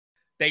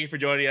Thank you for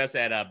joining us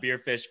at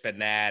Beerfish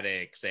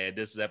Fanatics. And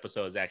this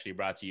episode is actually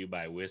brought to you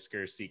by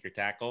Whisker Secret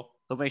Tackle.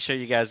 So make sure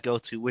you guys go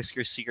to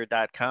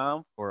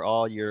whiskersecret.com for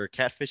all your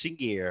catfishing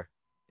gear.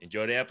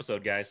 Enjoy the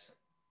episode, guys.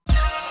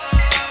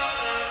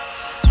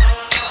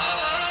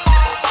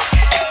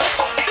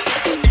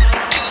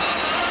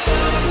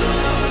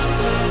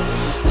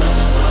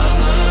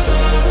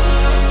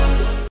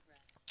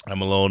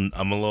 I'm a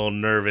little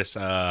nervous.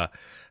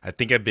 I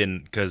think I've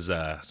been, because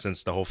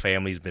since the whole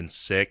family's been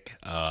sick,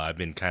 I've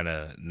been kind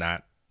of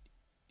not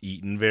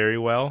eating very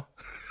well.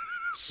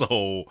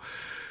 So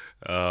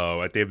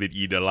I think I've been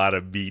eating a lot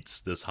of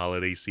meats this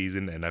holiday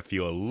season, and I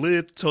feel a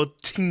little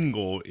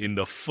tingle in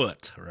the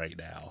foot right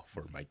now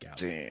for my gout.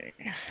 Dang.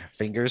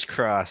 Fingers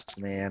crossed,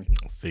 man.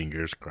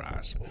 Fingers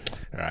crossed.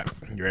 All right,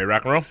 you ready to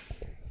rock and roll?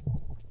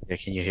 Yeah,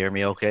 can you hear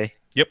me okay?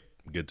 Yep,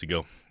 good to go.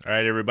 All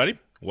right, everybody.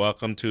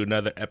 Welcome to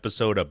another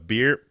episode of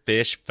Beer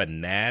Fish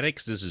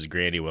Fanatics. This is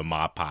Grandy with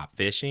MaPop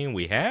Fishing.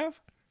 We have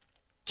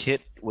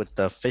Kith with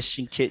the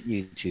Fishing Kit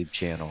YouTube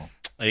channel.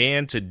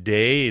 And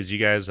today, as you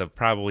guys have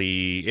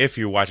probably, if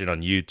you're watching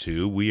on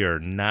YouTube, we are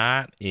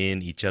not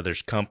in each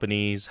other's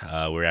companies.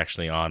 We're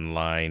actually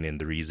online, and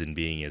the reason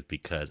being is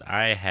because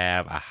I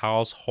have a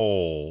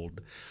household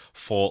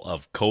full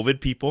of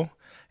COVID people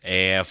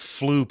and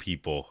flu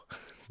people,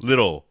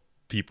 little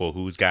people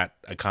who's got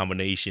a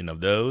combination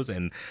of those,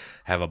 and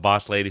have a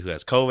boss lady who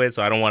has COVID,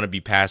 so I don't want to be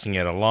passing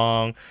it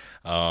along.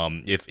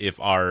 If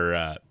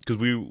our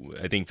because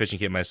I think Fishing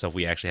Kit and myself,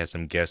 we actually had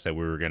some guests that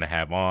we were going to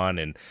have on,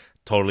 and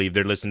totally, if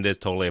they're listening to this,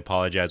 totally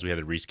apologize. We had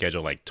to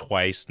reschedule like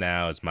twice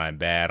now. It's my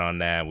bad on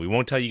that. We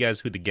won't tell you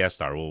guys who the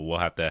guests are.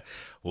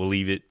 We'll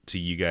leave it to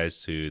you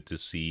guys to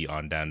see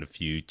on down the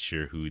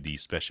future who the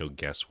special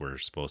guests were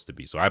supposed to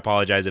be. So I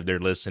apologize if they're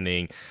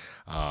listening.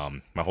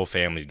 My whole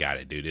family's got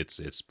it, dude.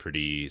 It's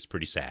pretty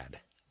sad.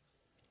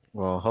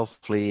 Well,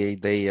 hopefully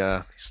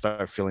they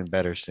start feeling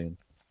better soon.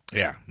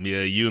 Yeah,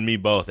 you and me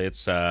both.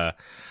 It's I'm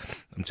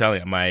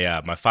telling you, my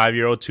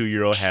 5-year-old,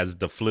 2-year-old has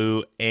the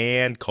flu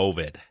and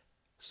COVID.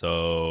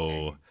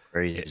 So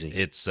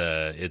it's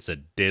a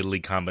deadly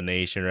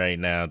combination right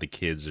now. The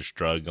kids are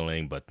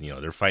struggling, but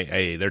they're fighting.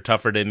 Hey, they're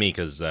tougher than me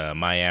because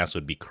my ass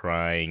would be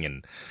crying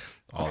and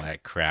all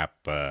that crap.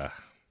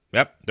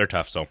 Yep, they're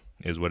tough. So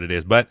is what it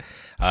is. But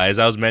as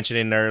I was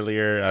mentioning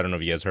earlier, I don't know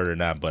if you guys heard or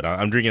not, but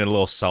I'm drinking a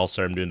little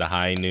seltzer. I'm doing the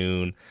high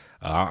noon.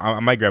 I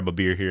might grab a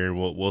beer here.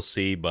 We'll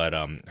see. But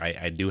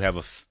I do have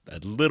a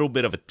little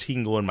bit of a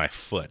tingle in my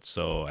foot.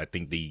 So I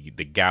think the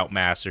gout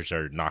masters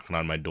are knocking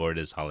on my door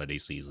this holiday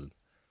season.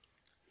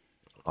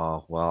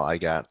 Oh, well, I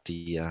got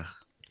the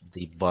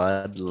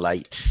Bud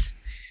Light,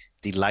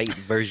 the light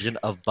version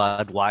of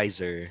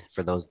Budweiser,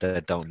 for those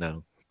that don't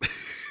know.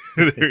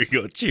 There you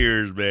go.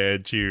 Cheers,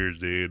 man. Cheers,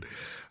 dude.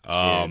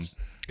 Cheers.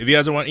 If you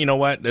guys want, you know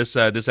what? This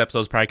episode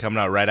is probably coming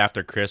out right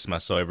after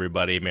Christmas. So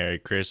everybody, Merry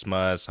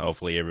Christmas.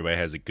 Hopefully everybody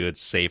has a good,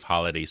 safe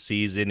holiday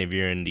season. If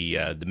you're in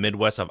the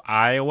Midwest of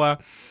Iowa,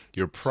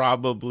 you're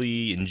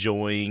probably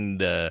enjoying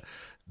the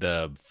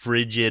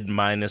frigid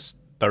minus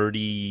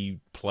 30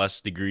 plus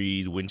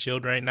degrees wind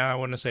chill right now, I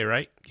want to say,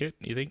 right, Kit?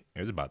 You think?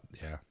 It's about,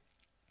 yeah.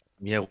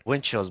 Yeah,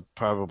 wind chill's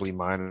probably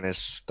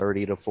minus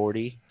 30 to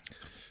 40.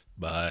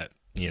 But,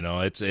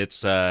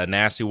 it's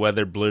nasty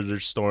weather,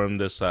 blizzard storm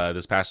this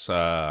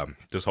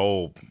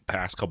whole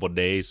past couple of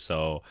days.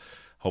 So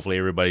hopefully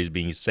everybody's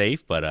being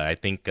safe. But I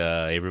think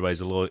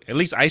everybody's at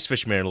least ice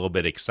fishermen are a little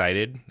bit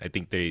excited. I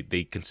think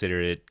they consider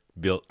it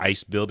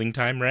ice building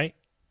time, right?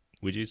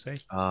 Would you say?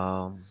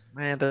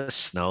 Man, the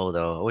snow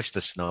though. I wish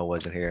the snow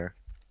wasn't here.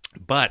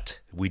 But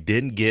we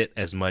didn't get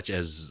as much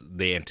as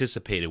they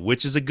anticipated,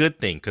 which is a good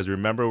thing. Because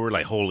remember, we're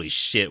like, holy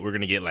shit, we're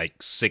gonna get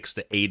like 6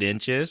 to 8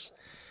 inches.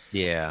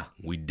 Yeah,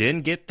 we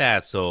didn't get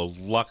that. So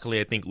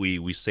luckily, I think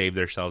we saved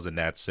ourselves in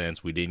that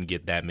sense. We didn't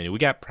get that many. We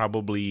got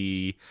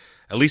probably,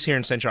 at least here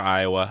in central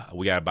Iowa,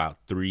 we got about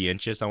 3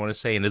 inches, I want to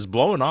say, and it's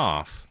blowing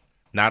off.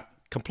 Not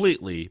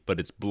completely, but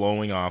it's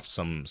blowing off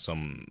some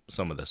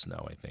of the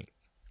snow, I think.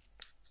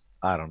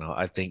 I don't know.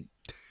 I think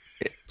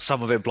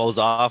some of it blows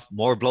off,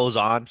 more blows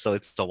on, so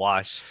it's a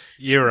wash.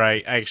 You're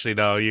right. Actually,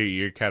 no,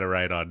 you're kind of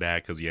right on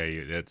that because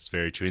that's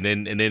very true.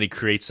 And then it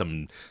creates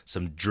some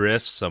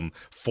drifts, some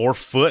 4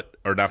 foot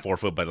or not 4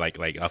 foot, but like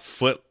a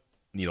foot,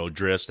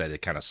 drifts that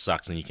it kind of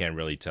sucks and you can't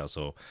really tell.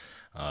 So,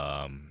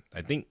 I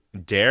think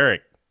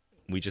Derek,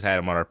 we just had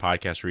him on our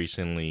podcast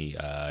recently.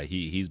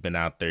 He's been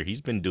out there.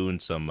 He's been doing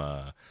some,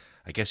 I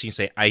guess you can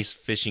say, ice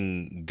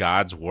fishing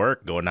God's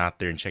work, going out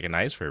there and checking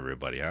ice for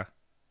everybody, huh?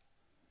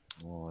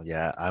 Well,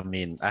 yeah, I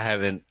mean, I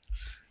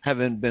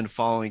haven't been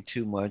following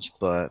too much,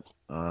 but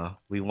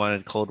we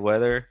wanted cold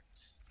weather.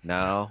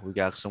 Now we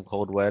got some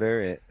cold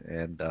weather,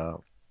 and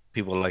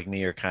people like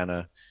me are kind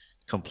of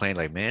complain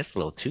like, man, it's a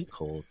little too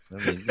cold.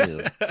 I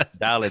mean,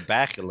 dial it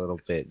back a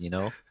little bit,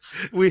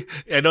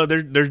 I know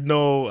there's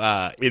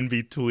no in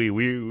between.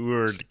 We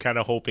were kind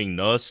of hoping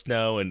no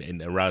snow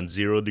and around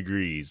 0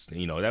 degrees.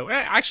 That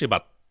actually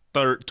about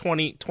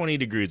 20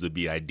 degrees would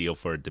be ideal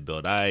for it to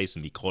build ice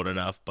and be cold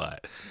enough,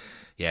 but.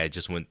 Yeah, it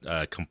just went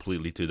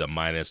completely to the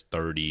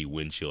 -30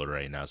 wind chill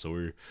right now.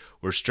 So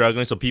we're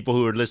struggling. So people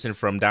who are listening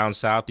from down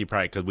south, you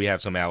probably, because we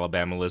have some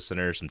Alabama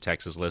listeners, some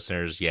Texas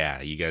listeners. Yeah,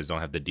 you guys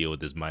don't have to deal with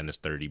this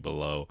 -30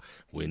 below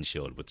wind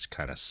chill, which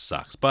kind of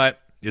sucks.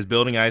 But it's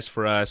building ice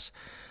for us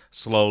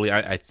slowly.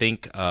 I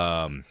think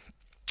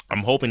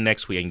I'm hoping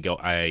next week I can go.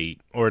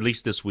 Or at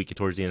least this week,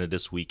 towards the end of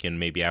this weekend,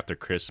 maybe after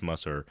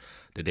Christmas or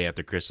the day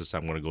after Christmas,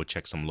 I'm gonna go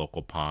check some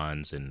local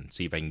ponds and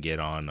see if I can get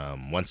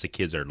on once the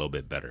kids are a little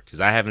bit better. Because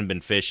I haven't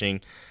been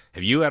fishing.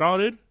 Have you at all,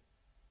 dude?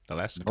 The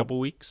last Nope. couple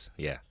weeks?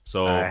 Yeah. I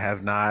So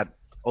have not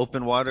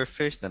open water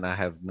fished and I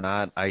have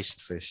not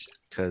iced fished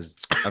because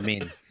I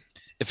mean,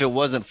 if it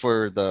wasn't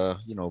for the,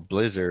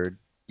 blizzard mhm.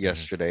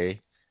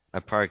 yesterday,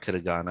 I probably could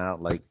have gone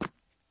out like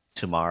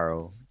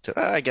tomorrow.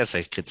 I guess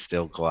I could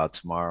still go out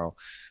tomorrow,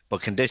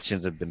 but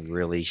conditions have been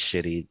really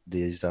shitty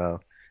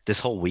this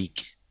whole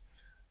week.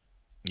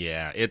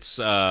 Yeah, it's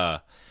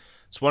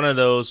one of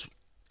those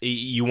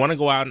you want to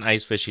go out and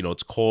ice fish.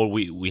 It's cold.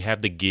 We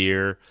have the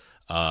gear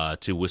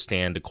to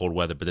withstand the cold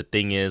weather. But the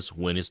thing is,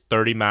 when it's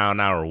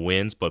 30-mile-an-hour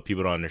winds, but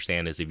people don't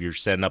understand is if you're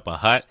setting up a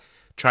hut,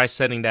 try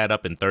setting that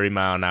up in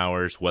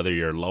 30-mile-an-hours. Whether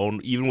you're alone,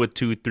 even with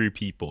 2, 3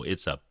 people,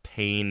 it's a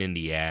pain in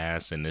the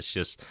ass, and it's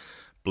just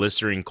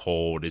blistering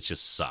cold. It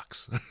just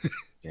sucks.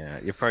 Yeah,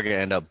 you're probably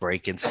gonna end up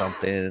breaking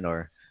something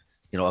or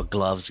a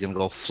glove's gonna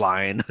go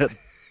flying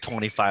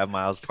 25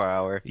 miles per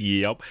hour.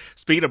 Yep.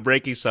 Speaking of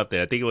breaking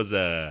something, I think it was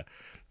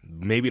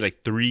maybe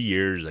like 3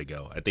 years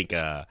ago. I think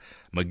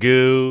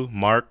Magoo,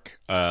 Mark,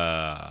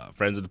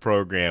 friends of the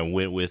program,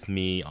 went with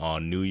me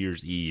on New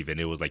Year's Eve,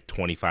 and it was like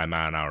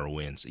 25-mile-an-hour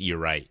winds. You're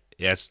right.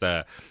 I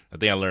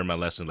think I learned my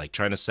lesson. Like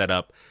trying to set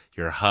up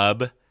your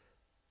hub.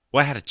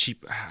 Well, I had a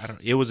cheap. I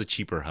don't. It was a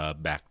cheaper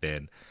hub back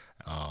then.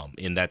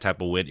 In that type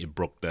of wind,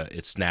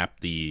 it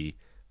snapped the,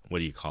 what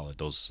do you call it?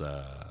 Those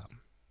The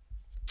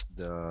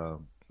the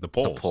the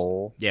poles.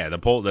 pole. Yeah,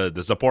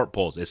 the support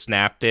poles. It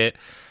snapped it,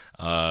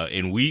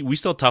 and we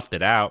still toughed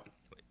it out.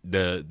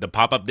 The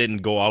pop up didn't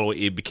go all the way.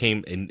 It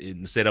became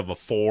instead of a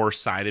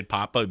 4-sided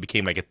pop up, it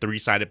became like a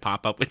 3-sided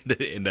pop up.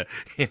 In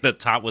the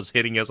top was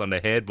hitting us on the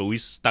head, but we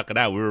stuck it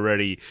out. We were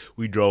ready.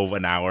 We drove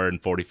an hour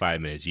and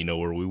 45 minutes. You know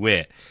where we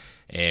went,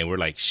 and we're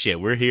like, shit,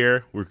 we're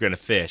here. We're gonna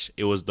fish.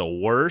 It was the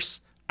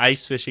worst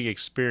ice fishing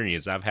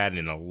experience I've had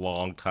in a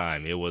long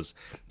time. It was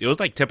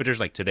like temperatures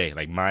like today,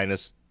 like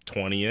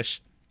 -20ish,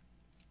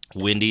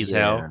 windy as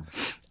hell, Yeah.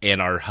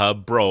 and our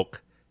hub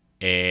broke,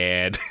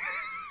 and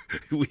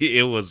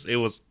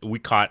we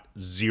caught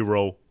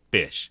 0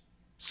 fish, I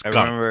skunked.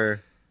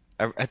 remember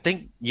I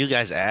think you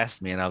guys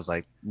asked me and I was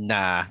like,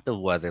 nah, the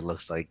weather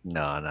looks like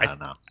no, I no,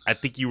 no. I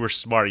think you were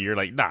smart. You're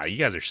like, nah, you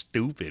guys are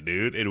stupid,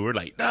 dude. And we're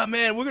like, nah,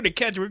 man, we're gonna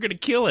catch it. We're gonna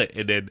kill it.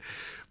 And then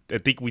I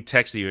think we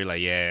texted you. You're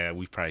like, yeah,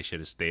 we probably should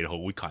have stayed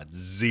home. We caught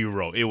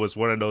 0. It was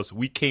one of those.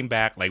 We came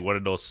back like one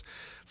of those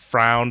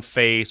frown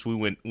face. We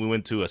went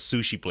to a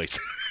sushi place.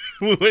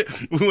 we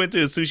went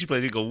to a sushi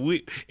place. We go,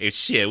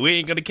 shit, we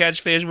ain't gonna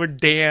catch fish. We're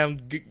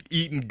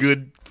eating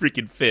good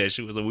freaking fish.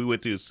 We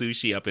went to a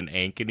sushi up in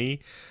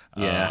Ankeny.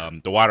 Yeah.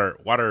 The water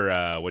what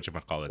you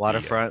call it, the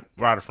Waterfront.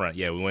 waterfront.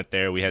 Yeah, we went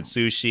there. We had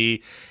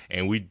sushi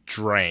and we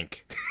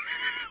drank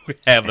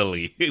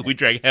heavily. We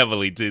drank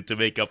heavily to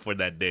make up for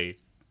that day.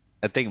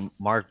 I think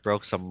Mark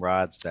broke some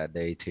rods that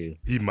day too.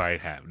 He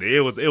might have.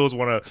 It was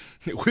one of.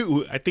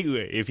 I think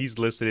if he's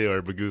listening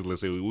or Magoo's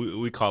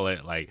listening, we call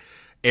it like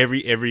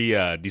every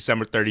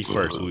December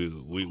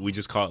 31st. We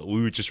just call it,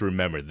 we would just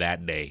remember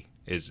that day.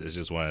 It's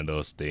just one of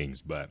those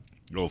things. But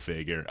go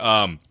figure.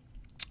 Oh,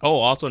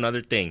 also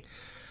another thing.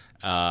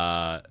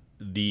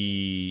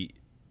 The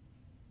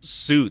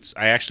suits.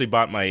 I actually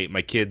bought my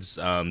kids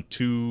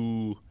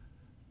 2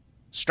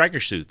 striker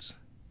suits.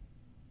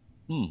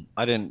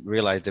 I didn't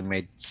realize they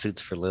made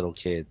suits for little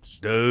kids.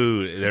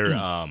 Dude, they're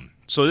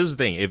so this is the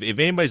thing. If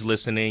anybody's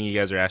listening, you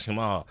guys are asking,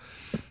 oh,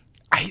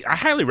 I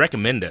highly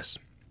recommend this.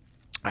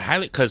 I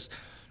highly, because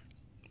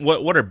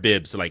what are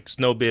bibs? Like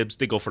snow bibs,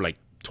 they go for like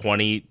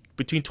 20,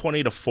 between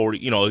 20 to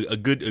 40, a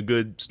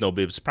good snow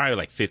bib is probably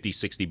like 50,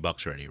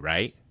 $60 already,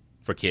 right?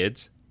 For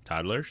kids,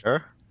 toddlers.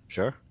 Sure,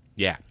 sure.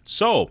 Yeah.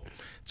 So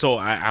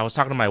I was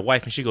talking to my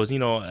wife and she goes,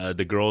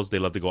 the girls, they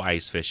love to go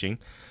ice fishing.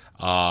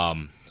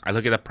 I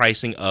look at the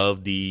pricing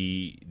of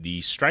the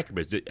striker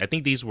bits. I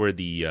think these were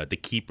the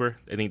keeper.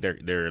 I think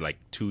they're like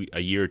a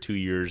year or 2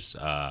 years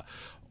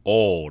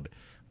old,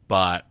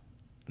 but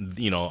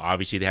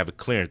obviously they have a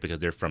clearance because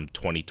they're from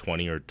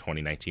 2020 or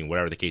 2019,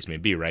 whatever the case may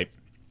be, right?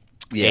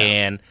 Yeah.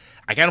 And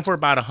I got them for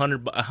about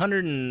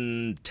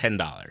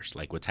 $110,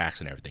 like with tax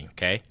and everything.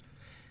 Okay,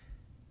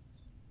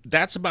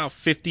 that's about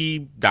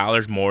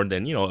 $50 more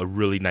than a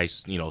really nice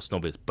snow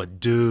bit. But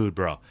dude,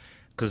 bro,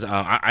 because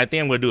I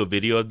think I'm gonna do a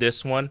video of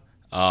this one.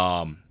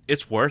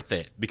 It's worth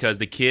it because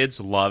the kids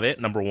love it,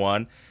 number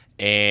one,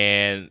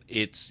 and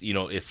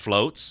it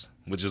floats,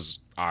 which is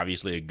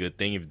obviously a good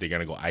thing if they're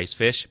gonna go ice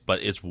fish.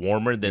 But it's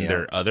warmer than Yeah.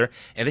 their other,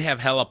 and they have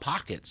hella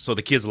pockets, so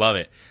the kids love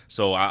it.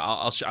 So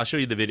I'll show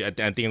you the video. I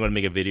think I'm gonna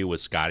make a video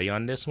with Scotty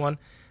on this one.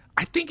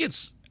 I think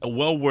it's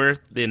well worth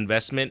the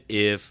investment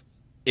if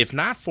if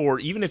not for,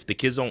 even if the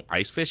kids don't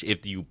ice fish,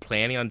 if you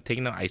planning on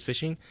taking them ice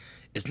fishing,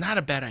 it's not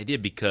a bad idea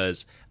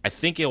because I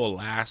think it will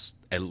last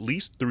at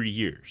least 3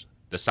 years.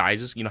 The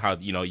sizes, you know how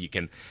you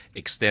can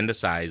extend the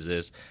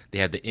sizes. They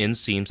have the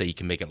inseams that you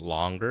can make it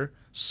longer.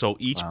 So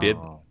each bib,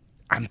 Oh,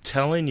 I'm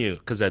telling you,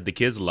 because the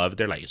kids love it.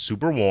 They're like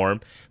super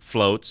warm,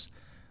 floats.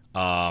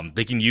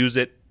 They can use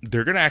it.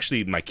 They're gonna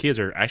actually, my kids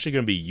are actually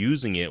gonna be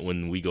using it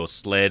when we go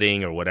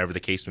sledding or whatever the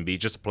case may be,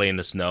 just to play in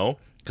the snow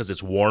because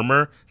it's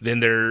warmer than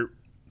their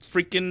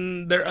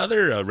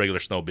other regular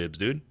snow bibs,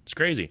 dude. It's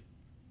crazy.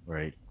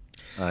 right.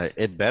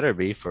 It better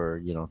be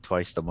for,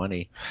 twice the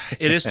money.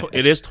 It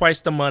is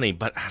twice the money,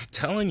 but I'm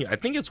telling you, I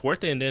think it's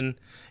worth it. And then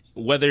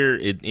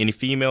any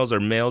females or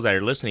males that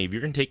are listening, if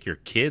you're gonna take your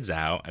kids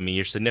out, I mean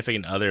your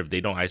significant other, if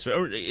they don't ice,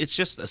 or it's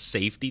just a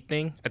safety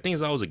thing. I think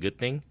it's always a good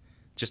thing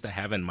just to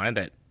have in mind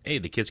that hey,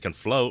 the kids can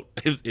float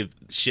if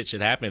shit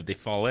should happen if they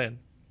fall in.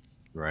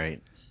 Right.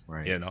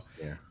 Right. You know,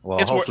 Yeah. Well,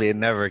 it's hopefully it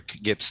never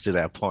gets to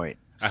that point.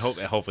 I hope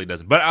it hopefully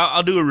doesn't. But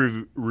I'll do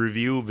a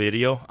review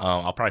video.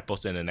 I'll probably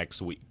post it in the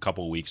next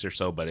couple weeks or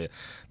so. But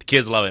the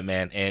kids love it,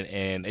 man,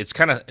 and it's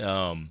kind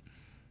of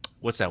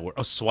what's that word?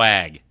 Oh,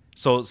 swag.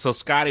 So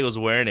Scotty was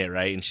wearing it,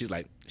 right, and she was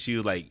like,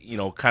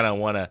 kind of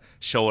want to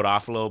show it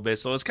off a little bit.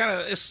 So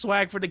it's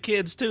swag for the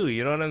kids too.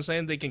 You know what I'm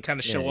saying? They can kind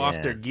of Yeah. show off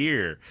their Yeah.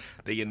 gear.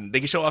 They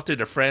can show off to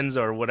their friends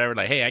or whatever.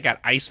 Like, hey, I got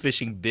ice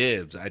fishing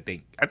bibs. I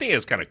think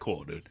it's kind of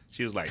cool, dude.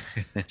 She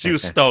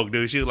was stoked,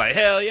 dude. She was like,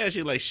 hell yeah. She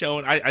was like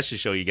showing. I should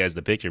show you guys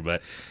the picture,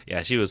 but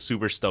yeah, she was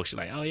super stoked. She's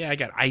like, oh yeah, I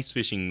got ice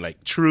fishing,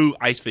 like true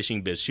ice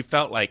fishing bibs. She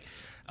felt like.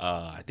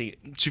 I think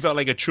she felt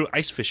like a true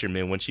ice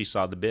fisherman when she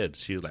saw the bibs.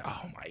 She was like,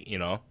 "Oh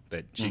my,"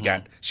 that she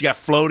got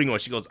floating on.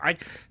 She goes, "I."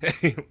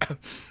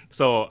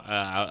 So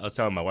I was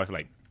telling my wife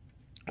like,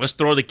 "Let's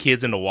throw the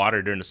kids in the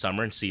water during the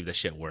summer and see if the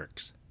shit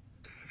works."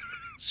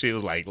 She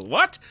was like,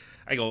 "What?"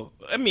 I go,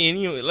 "I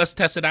mean, let's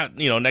test it out.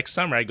 Next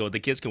summer." I go,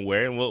 "The kids can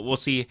wear it, and we'll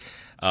see."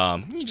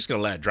 You're just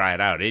gonna let it dry it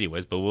out,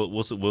 anyways. But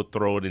we'll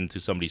throw it into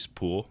somebody's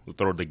pool. We'll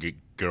throw the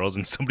girls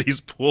in somebody's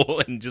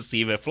pool and just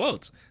see if it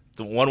floats.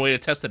 The one way to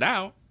test it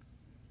out.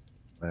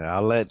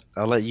 I'll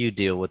let you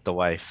deal with the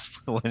wife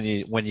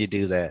when you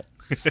do that.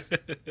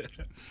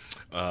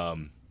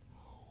 um,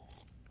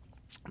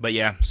 but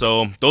yeah,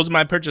 so those are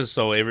my purchases.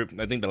 So I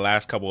think the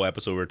last couple of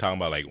episodes we were talking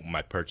about like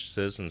my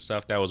purchases and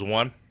stuff. That was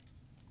one.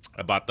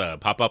 I bought the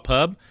pop-up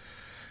hub.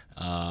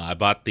 I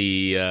bought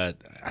the.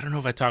 I don't know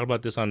if I talked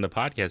about this on the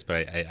podcast,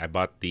 but I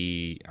bought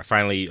the.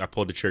 I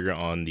pulled the trigger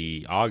on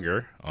the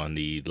auger on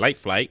the Light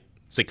Flight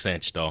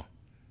 6-inch though.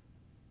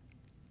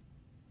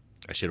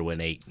 I should have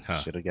went 8. Huh?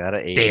 Should have got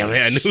an 8. Damn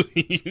it! I knew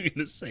you were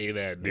gonna say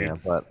that, dude.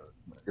 Yeah,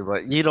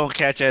 but you don't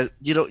catch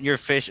your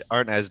fish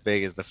aren't as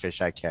big as the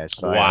fish I catch.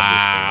 So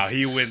Wow,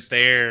 he went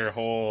there.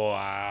 Oh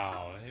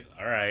wow!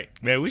 All right,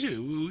 man.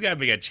 We gotta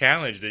make a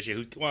challenge this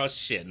year. Well,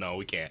 shit, no,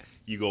 we can't.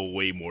 You go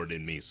way more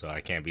than me, so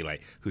I can't be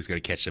like, who's gonna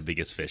catch the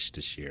biggest fish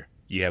this year?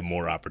 You have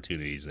more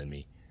opportunities than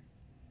me,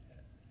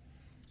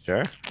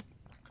 Sure.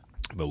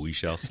 but we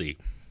shall see.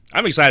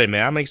 I'm excited,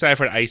 man. I'm excited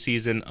for the ice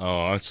season.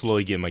 Oh, I'm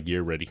slowly getting my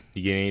gear ready.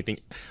 You get anything?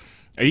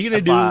 Are you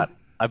gonna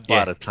I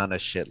bought Yeah. a ton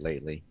of shit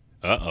lately.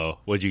 Uh-oh.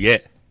 What'd you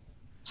get?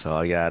 So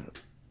I got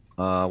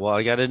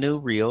a new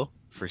reel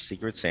for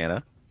Secret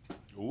Santa.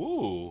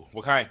 Ooh,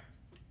 what kind?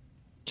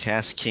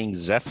 Cast King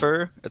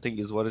Zephyr, I think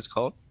is what it's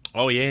called.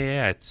 Oh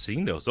yeah, I've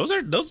seen those.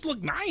 Those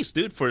look nice,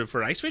 dude.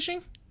 For ice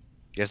fishing.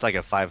 It's like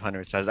a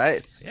 500 size.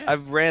 I Yeah.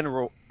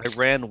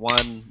 ran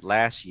one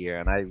last year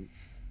and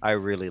I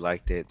really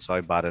liked it, so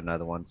I bought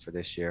another one for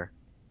this year.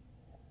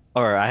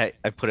 Or I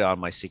put it on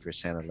my Secret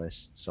Santa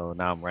list. So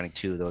now I'm running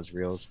 2 of those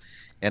reels.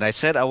 And I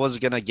said I was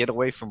gonna get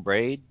away from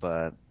braid,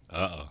 but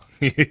Uh-oh.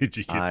 Did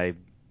you get? I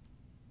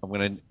I'm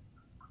gonna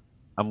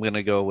I'm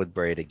gonna go with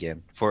braid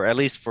again for at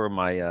least for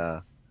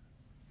my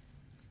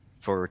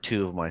for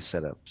 2 of my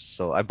setups.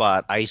 So I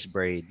bought ice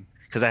braid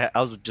because I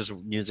was just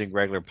using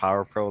regular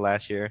Power Pro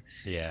last year,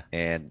 Yeah.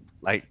 and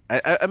like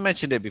I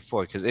mentioned it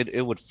before because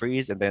it would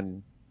freeze and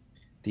then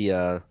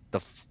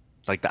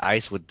like the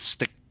ice would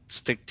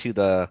stick to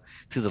the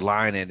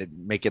line and it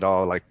make it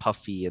all like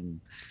puffy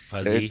and it,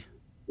 Fuzzy.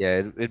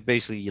 yeah it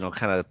basically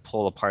kind of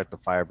pull apart the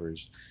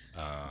fibers.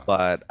 Uh,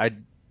 But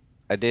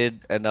I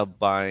did end up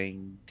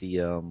buying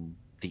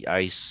the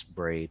ice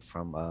braid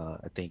from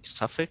I think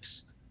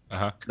Suffix.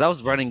 uh-huh. 'Cause I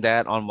was running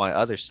that on my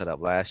other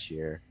setup last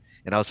year,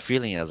 and I was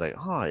feeling it. I was like,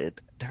 oh,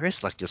 there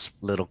is like this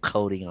little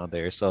coating on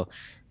there. So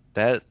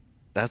that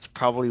that's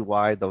probably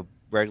why the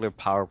regular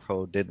Power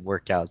Pro didn't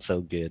work out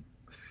so good.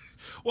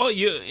 Well,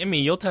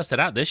 you'll test it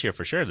out this year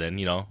for sure. Then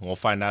we'll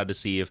find out to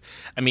see if.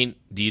 I mean,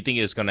 do you think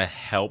it's gonna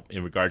help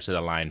in regards to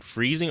the line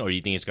freezing, or do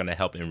you think it's gonna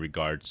help in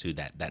regards to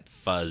that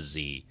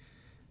fuzzy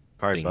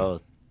Probably thing?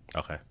 both.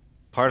 Okay.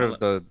 Part Well,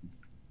 of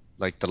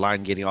the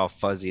line getting all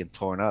fuzzy and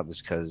torn up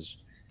is because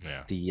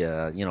yeah.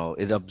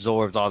 it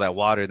absorbs all that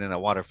water, and then that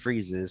water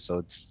freezes, so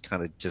it's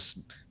kind of just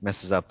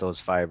messes up those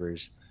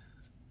fibers.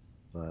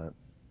 But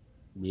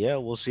yeah,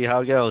 we'll see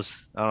how it goes.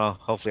 I don't know.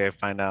 Hopefully, I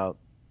find out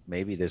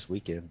maybe this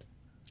weekend.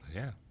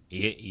 Yeah.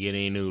 You get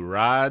any new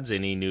rods,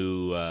 any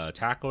new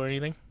tackle or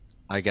anything?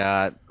 I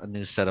got a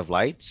new set of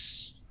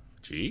lights.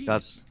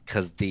 Got Jeez.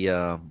 because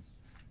the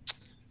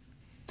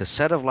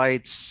set of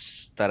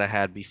lights that I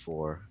had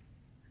before,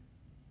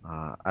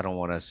 I don't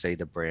want to say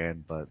the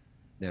brand, but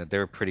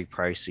they're pretty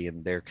pricey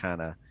and they're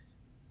kind of,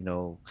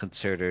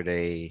 considered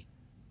a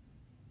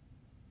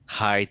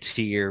high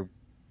tier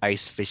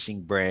ice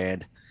fishing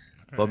brand.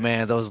 All But right.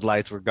 man, those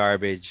lights were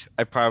garbage.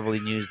 I probably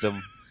used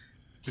them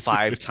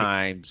 5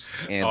 times,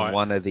 Oh, and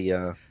one of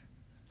the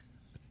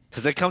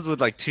because it comes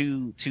with like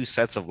two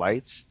sets of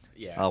lights.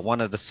 yeah.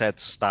 One of the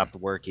sets stopped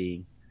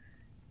working.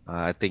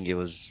 I think it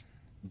was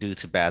due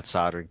to bad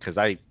soldering because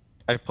I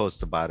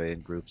posted about it in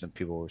groups and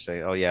people were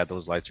saying, "Oh yeah,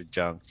 those lights are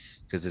junk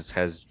because it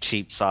has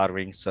cheap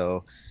soldering.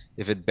 So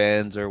if it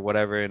bends or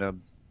whatever in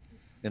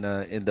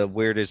the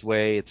weirdest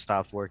way, it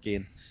stops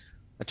working."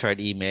 I tried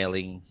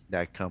emailing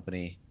that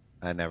company.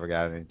 I never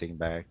got anything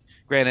back.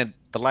 Granted,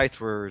 the lights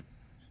were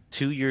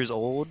 2 years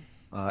old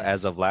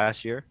as of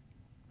last year,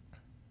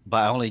 but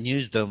I only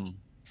used them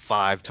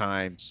 5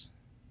 times.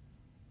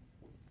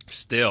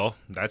 Still,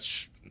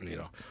 that's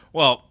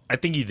Well, I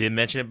think you did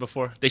mention it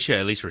before. They should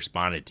at least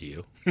responded to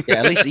you. Yeah,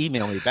 at least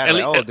email me back At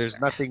like, least, "Oh, there's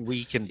nothing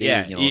we can do.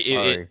 yeah,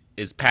 Sorry."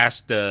 it's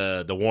past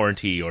the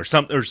warranty or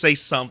something, or say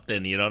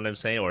something. You know what I'm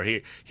saying? Or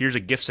here's a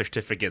gift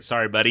certificate.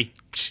 Sorry, buddy.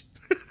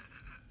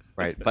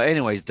 Right. But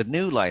anyways, the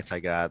new lights I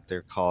got,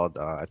 they're called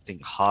I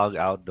think Hog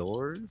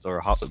Outdoors or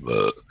Hog.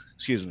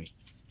 Excuse me.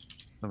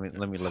 Let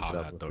me look it Hog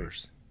up real quick.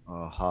 outdoors.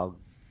 Hog.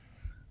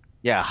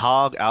 Yeah,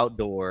 Hog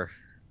Outdoor.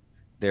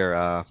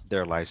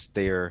 Their lights.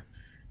 They're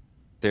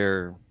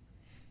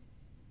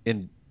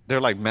in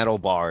they're like metal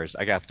bars.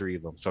 I got 3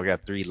 of them, so I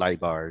got 3 light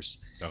bars,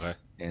 Okay.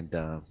 and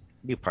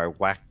you probably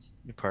whack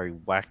you probably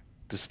whack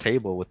this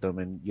table with them,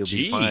 and you'll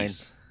be fine.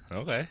 Jeez.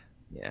 Okay.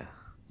 Yeah,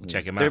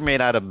 Check him they're out.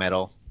 made out of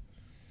metal,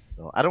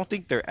 so I don't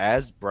think they're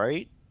as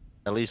bright,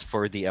 at least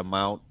for the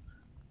amount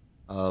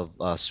of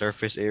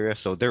surface area.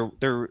 So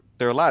they're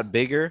a lot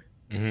bigger,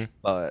 Hmm.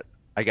 but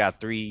I got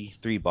three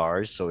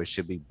bars, so it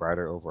should be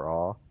brighter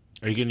overall.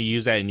 Are you going to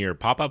use that in your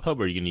pop up hub,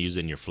 or are you going to use it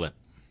in your flip?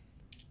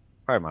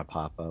 Probably my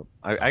pop up.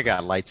 I Okay.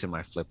 got lights in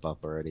my flip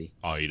up already.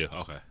 Oh, you do.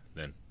 Okay.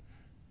 Then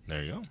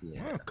there you go. Oh,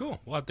 Yeah.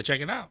 cool. We'll have to check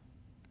it out.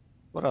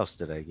 What else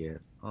did I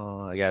get?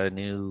 Oh, I got a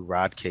new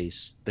rod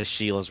case, the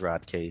Shields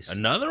rod case.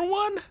 Another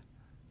one?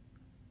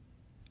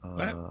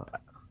 What? Uh, well, I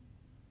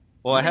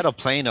What? had a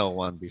Plano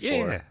one Yeah.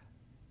 before.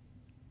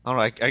 I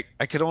don't know.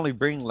 I could only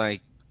bring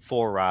like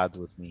 4 rods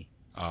with me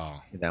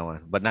Oh, in that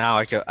one, but now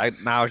I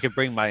could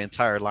bring my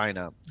entire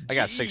lineup. I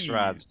got 6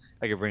 rods. jeez.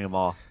 I could bring them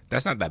all.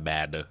 That's not that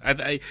bad though.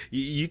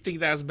 You think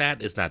that's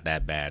bad? It's not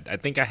that bad. I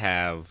think I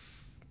have.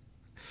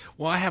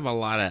 Well, I have a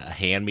lot of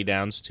hand me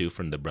downs too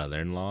from the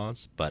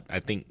brother-in-laws, but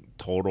I think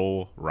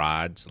total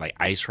rods, like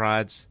ice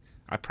rods,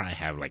 I probably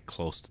have like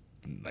close to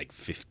like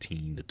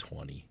 15 to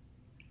 20.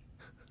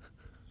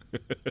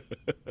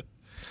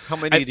 How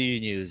many I do you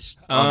use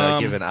on a um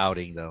given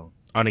outing though?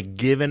 on a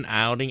given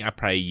outing, I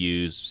probably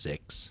use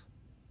 6.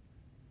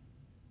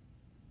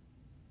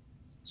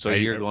 So I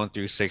you're going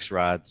through 6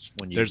 rods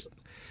when you. there's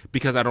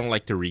because I don't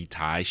like to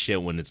retie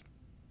shit when it's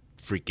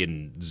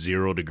freaking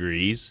 0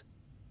 degrees.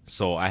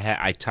 So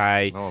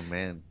Oh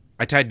man.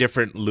 I tie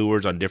different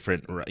lures on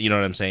different, you know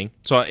what I'm saying?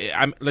 So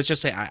I'm let's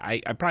just say I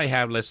probably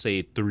have, let's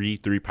say, three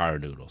power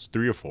noodles,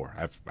 3 or 4.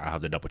 I'll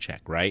have to double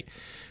check, right?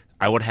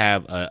 I would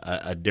have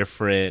a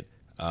different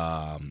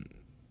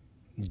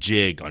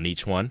jig on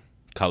each one,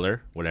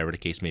 color, whatever the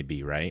case may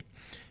be, right?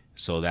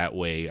 So that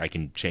way I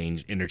can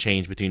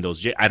interchange between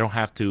those. I don't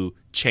have to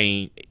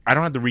change. I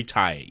don't have to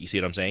retie it. You see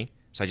what I'm saying?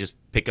 So I just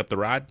pick up the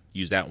rod,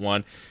 use that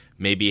one.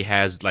 Maybe it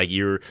has like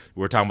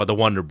we're talking about the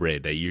Wonder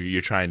Bread that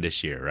you're trying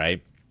this year,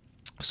 right?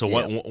 So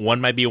Yeah.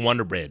 one might be a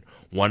Wonder Bread.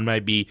 One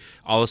might be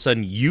all of a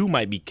sudden you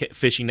might be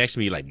fishing next to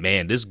me like,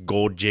 man, this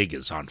gold jig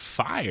is on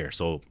fire.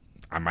 So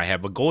I might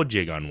have a gold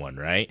jig on one,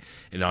 right?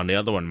 And on the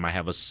other one, I might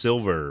have a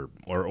silver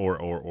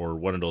or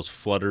one of those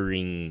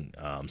fluttering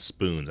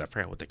spoons. I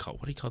forgot what they call.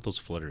 What do you call those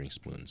fluttering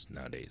spoons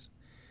nowadays?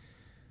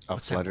 A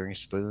What's that? fluttering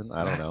spoon?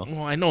 I don't know.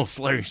 Well, I know a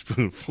fluttering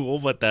spoon, fool,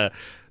 but the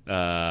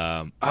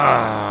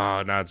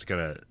now it's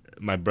gonna.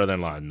 My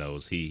brother-in-law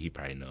knows. He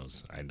probably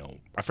knows. I know.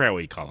 I forgot what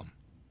you call them.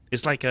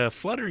 It's like a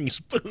fluttering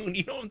spoon.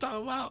 You know what I'm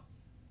talking about?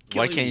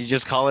 Why Killing can't you me.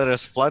 just call it a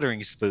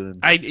fluttering spoon?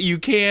 You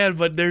can,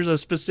 but there's a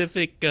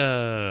specific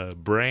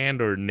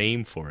brand or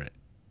name for it.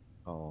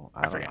 Oh,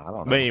 I forgot. I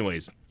don't But know.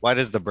 anyways, Why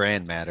does the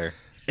brand matter?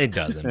 it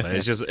doesn't. But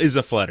it's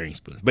a fluttering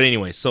spoon. But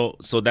anyway, so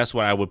that's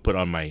what I would put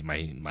on my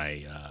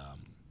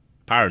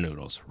power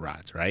noodles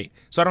rods, right?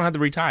 So I don't have to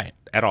retie it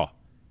at all.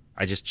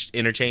 I just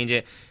interchange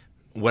it,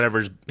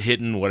 whatever's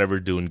hitting,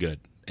 whatever's doing good,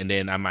 and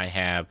then I might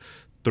have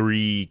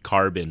 3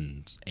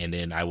 carbons, and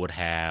then I would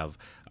have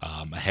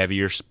a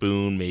heavier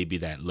spoon, maybe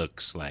that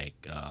looks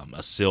like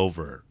a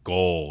silver,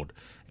 gold,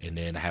 and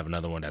then I have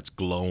another one that's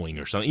glowing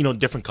or something,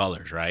 different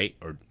colors, right?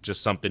 Or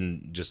just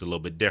something just a little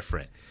bit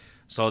different.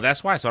 So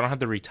that's why. So I don't have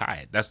to retie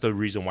it. That's the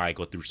reason why I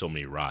go through so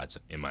many rods,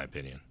 in my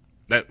opinion.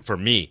 That for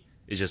me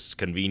It's just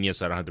convenient,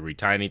 so I don't have to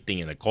retie anything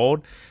in the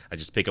cold. I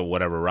just pick up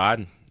whatever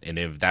rod, and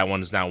if that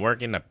one is not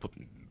working, I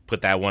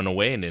put that one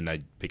away, and then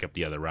I pick up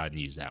the other rod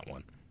and use that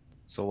one.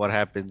 So what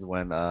happens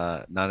when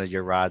none of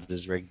your rods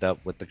is rigged up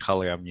with the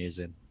color I'm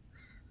using?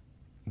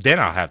 Then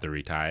I'll have to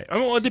retie. I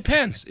mean, well, it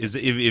depends. If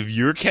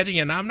you're catching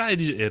it and I'm not,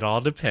 it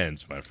all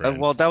depends, my friend.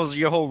 Well, that was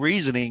your whole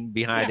reasoning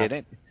behind Yeah.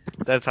 it.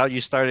 That's how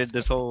you started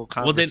this whole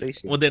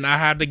conversation. Well, then I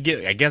had to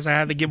get. I guess I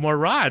had to get more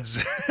rods.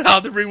 I'll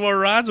have to bring more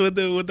rods with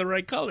the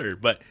right color.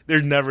 But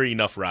there's never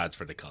enough rods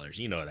for the colors.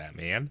 You know that,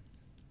 man.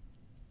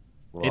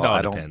 Well, It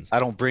all depends. I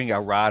don't bring a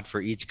rod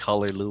for each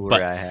color lure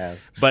But- I have.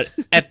 But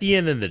at the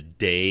end of the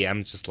day,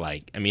 I'm just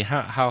like, I mean,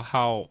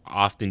 how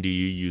often do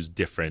you use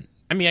different?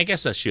 I mean, I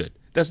guess I should.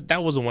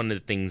 That was one of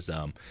the things.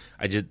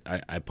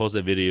 I posted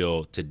a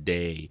video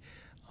today.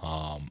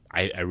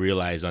 I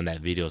realized on that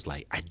video, it's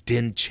like I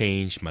didn't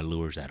change my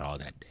lures at all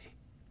that day.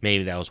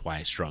 Maybe that was why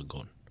I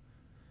struggled.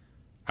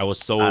 I was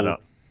so.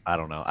 I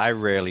don't know. I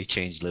rarely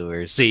change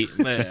lures. See,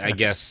 I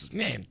guess,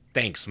 man.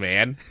 Thanks,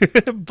 man.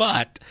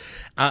 But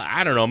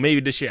I don't know.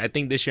 Maybe this year. I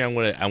think this year I'm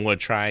gonna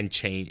try and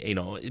change. You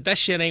know, if that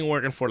shit ain't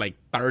working for like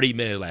 30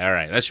 minutes. Like, all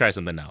right, let's try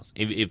something else.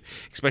 If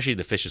especially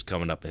the fish is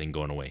coming up and then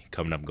going away,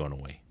 coming up, going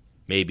away.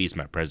 Maybe it's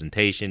my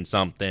presentation,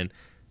 something.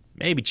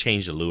 Maybe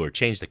change the lure,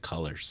 change the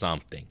color,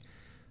 something.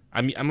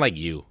 I'm like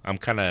you.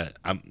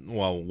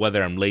 Well,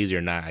 whether I'm lazy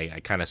or not, I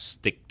kind of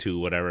stick to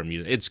whatever I'm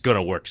using. It's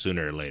gonna work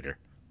sooner or later.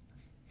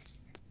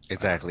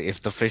 Exactly.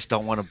 If the fish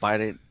don't want to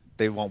bite it,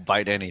 they won't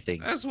bite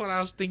anything. That's what I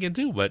was thinking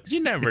too. But you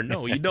never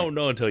know. You don't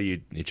know until you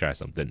try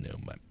something new.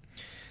 But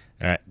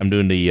all right, I'm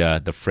doing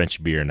the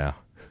French beer now.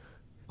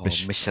 Oh,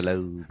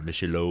 Michelob.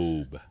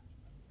 Michelob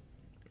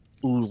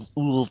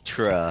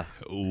Ultra.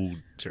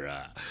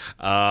 Ultra.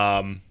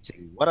 See,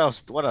 what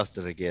else? What else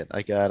did I get?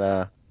 I got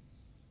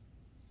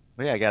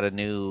I got a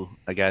new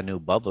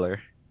bubbler,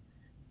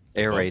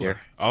 aerator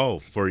Oh,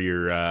 for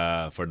your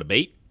for the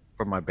bait.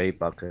 for my bait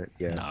bucket.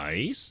 Yeah.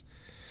 Nice.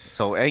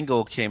 So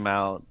Angle came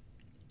out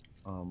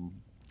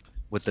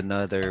with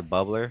another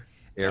bubbler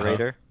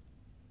aerator.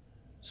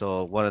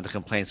 So one of the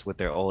complaints with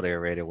their old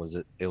aerator was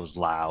it was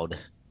loud.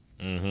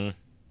 Mm-hmm.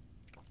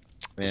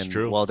 It's And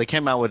true. well, they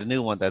came out with a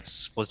new one that's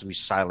supposed to be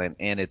silent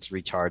and it's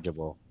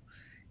rechargeable.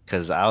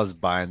 Because I was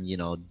buying,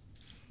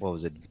 what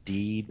was it,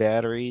 D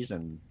batteries,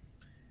 and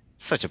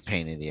such a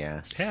pain in the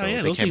ass. Hell So yeah,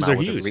 they those came things out are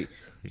with a huge.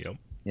 Yep.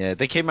 Yeah,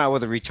 they came out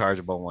with a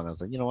rechargeable one. I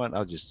was like, you know what?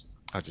 I'll just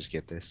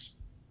get this.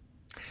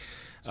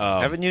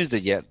 Haven't used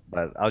it yet,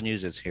 but I'll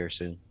use it here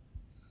soon.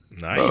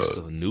 Nice.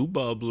 A new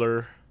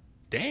bubbler.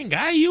 Dang,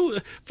 guy, you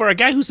for a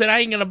guy who said I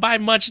ain't gonna buy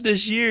much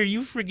this year,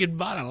 you freaking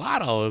bought a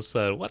lot all of a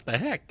sudden. What the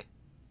heck?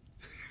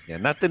 Yeah,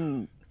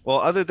 nothing. Well,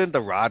 other than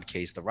the rod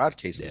case. The rod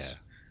case was Yeah.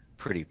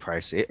 pretty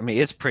pricey. I mean,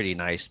 it's pretty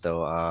nice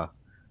though.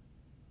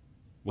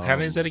 What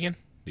kind is that again?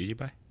 Did you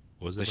buy?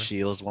 What was The it?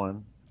 Shields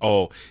one.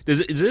 Oh, is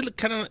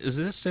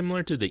this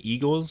similar to the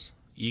Eagle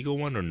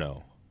one or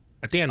no?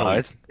 I think I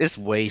know. It's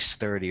way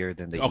sturdier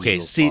than the Okay,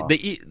 Eagle see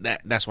Claw.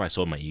 that's why I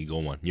sold my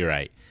Eagle one. You're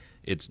right.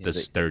 It's Yeah, the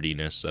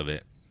sturdiness of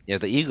it Yeah,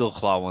 the Eagle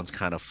Claw one's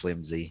kind of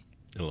flimsy.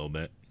 a little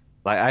bit.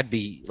 Like I'd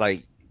be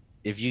like,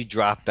 if you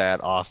drop that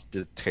off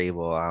the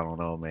table, I don't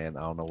know, man.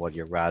 I don't know what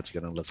your rod's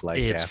gonna look like.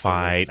 It's afterwards.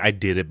 fine. I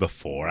did it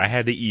before. I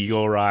had the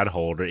Eagle rod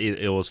holder.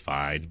 It was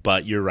fine.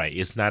 But you're right.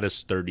 It's not as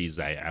sturdy as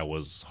I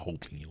was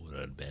hoping it would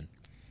have been.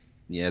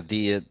 Yeah,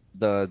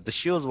 the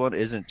Shields one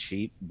isn't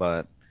cheap,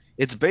 but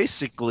it's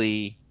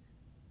basically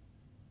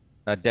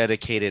a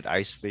dedicated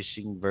ice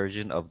fishing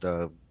version of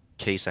the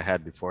case I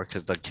had before.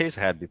 Because the case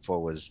I had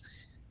before was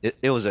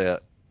it was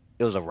a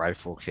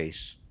rifle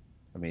case.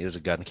 I mean, it was a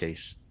gun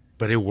case.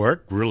 But it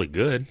worked really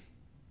good.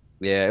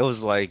 Yeah, it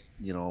was like,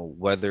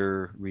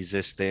 weather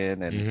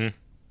resistant, and Hmm.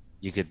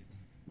 you could,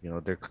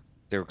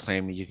 they were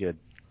claiming you could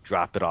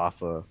drop it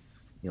off a,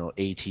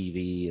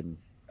 ATV, and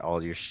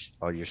all your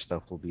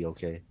stuff will be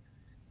okay.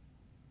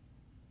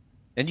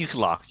 And you can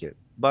lock it,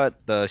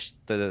 but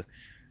the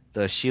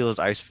Shields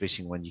ice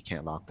fishing one, you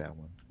can't lock that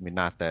one. I mean,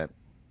 not that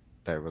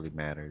really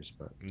matters,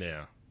 but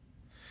Yeah.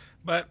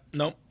 But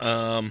nope.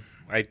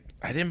 I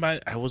didn't buy.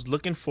 I was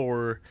looking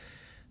for.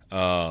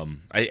 I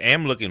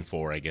am looking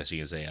for, I guess you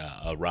can say,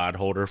 a rod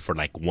holder for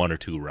like one or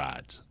two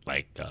rods,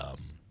 like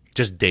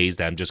just days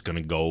that I'm just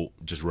gonna go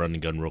just run the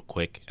gun real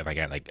quick if I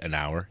got like an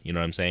hour. You know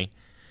what I'm saying?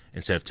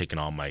 Instead of taking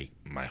all my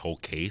whole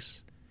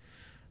case.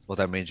 well,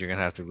 that means you're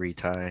gonna have to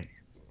retie.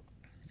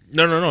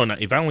 No.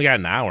 If I only got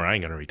an hour, I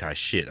ain't gonna retie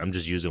shit. I'm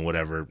just using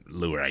whatever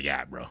lure I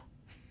got, bro.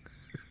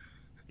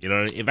 You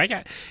know, if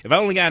I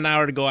only got an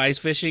hour to go ice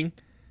fishing,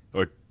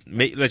 or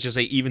let's just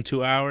say even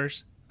 2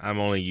 hours, I'm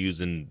only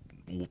using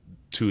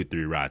 2 or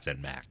 3 rods at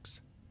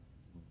max.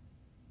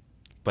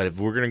 But if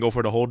we're gonna go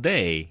for the whole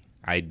day,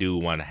 I do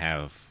want to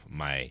have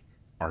my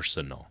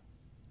arsenal.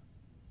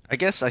 I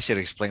guess I should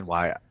explain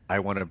why I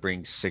want to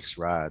bring 6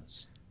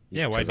 rods.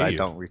 Yeah, why Because do I you?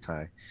 don't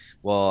retie.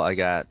 Well, I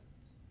got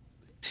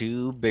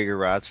 2 bigger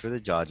rods for the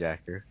jaw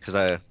jacker,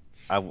 because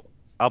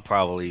I'll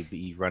probably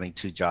be running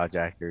 2 jaw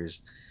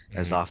jackers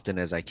as Mhm. often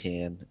as I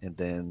can, and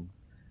then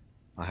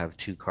I'll have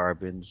 2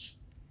 carbons,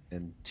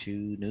 and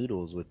two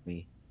noodles with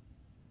me.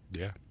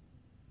 Yeah.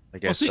 I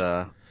Well, guess see,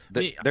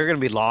 me, they're gonna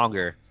be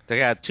longer. They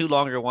got two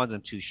longer ones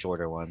and two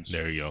shorter ones.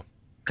 there you go.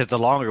 Because the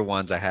longer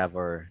ones I have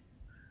are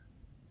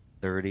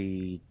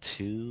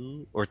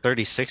 32 or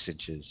 36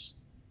 inches.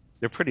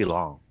 They're pretty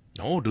long.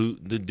 Oh,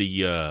 dude,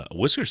 the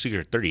Whisker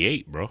Seeker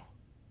 38, bro.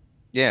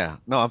 Yeah,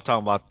 no, I'm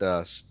talking about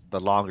the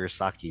longer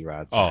sake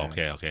rods I Oh, have.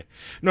 okay, okay.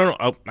 No, no,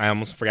 oh, I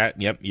almost forgot.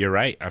 Yep, you're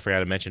right. I forgot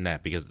to mention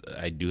that because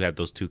I do have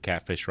those two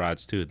catfish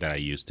rods too that I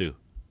use too.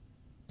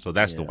 So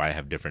that's the Yeah. why I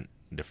have different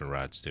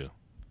rods too.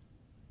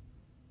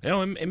 You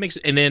know, it makes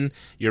and then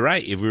you're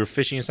right. If we were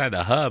fishing inside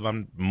the hub,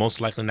 I'm most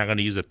likely not going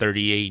to use a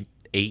 38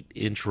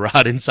 inch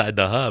rod inside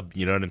the hub.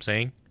 You know what I'm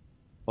saying?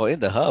 Well, in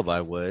the hub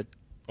I would,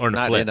 Or in the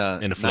not flip, in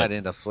the not flip.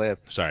 in the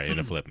flip. Sorry, in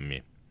the flip. I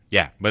mean,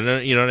 yeah, but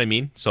you know what I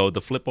mean. So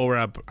the flip over,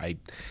 I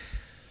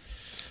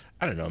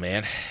don't know,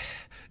 man.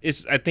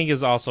 I think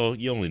it's also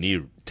you only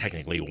need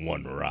technically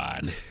one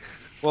rod,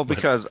 Well, but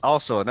because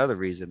also another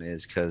reason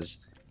is because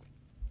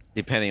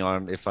depending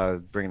on if I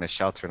bring a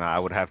shelter or not, I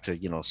would have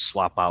to,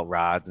 swap out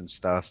rods and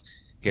stuff.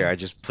 Here, I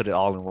just put it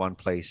all in one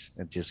place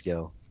and just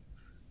go.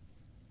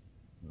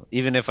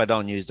 Even if I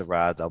don't use the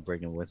rods, I'll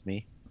bring them with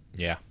me.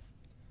 yeah,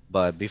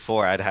 But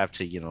before, I'd have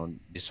to,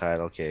 decide,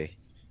 okay,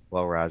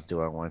 what rods do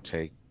I want to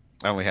take?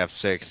 I only have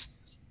six,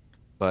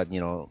 but,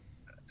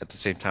 at the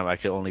same time, I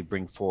could only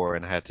bring four,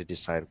 and I had to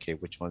decide, okay,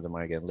 which ones am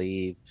I going to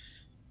leave?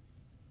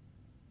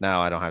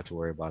 Now I don't have to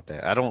worry about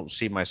that. I don't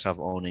see myself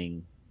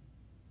owning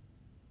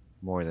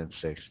more than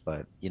six,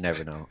 but you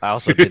never know. I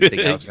also didn't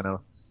think I was gonna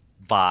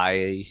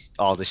buy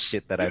all the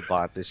shit that I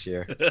bought this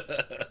year.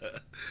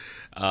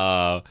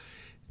 uh,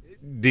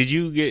 did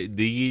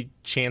you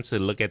chance to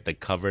look at the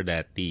cover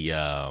that the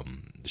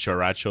Short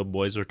Rod Show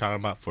boys were talking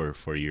about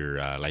for your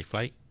light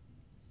flight?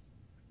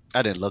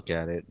 I didn't look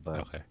at it,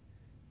 but Okay.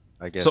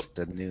 I So guess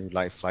the new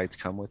light flights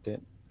come with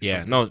it or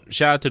yeah, something. no.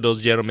 Shout out to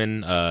those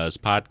gentlemen.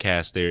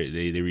 Podcast.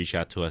 They reached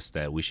out to us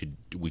that we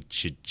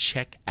should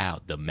check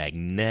out the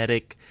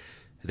magnetic.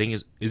 I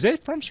think is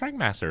it from Strike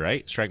Master,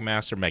 right? Strike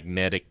Master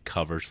magnetic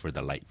covers for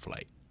the light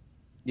flight.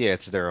 Yeah,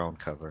 it's their own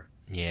cover.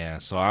 Yeah,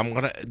 so I'm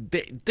gonna.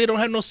 They don't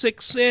have no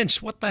 6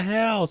 inch. What the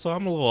hell? So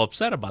I'm a little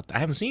upset about that. I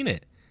haven't seen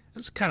it.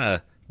 It's kind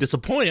of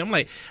disappointing. I'm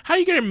like, how are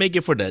you gonna make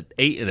it for the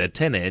 8 and the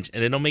 10 inch,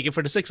 and then don't make it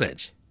for the 6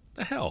 inch?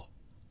 The hell?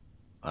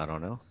 I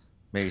don't know.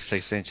 Maybe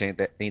 6 inch ain't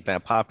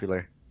that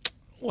popular.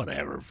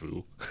 Whatever,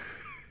 fool.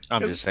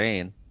 I'm just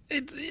saying.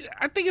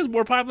 I think it's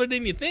more popular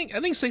than you think. I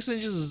think 6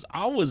 inches is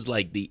always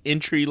like the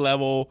entry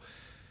level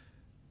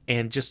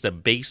and just a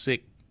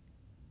basic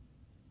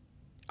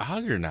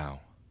auger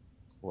now.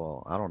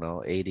 Well, I don't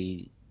know,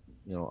 80,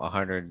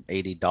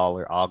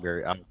 $180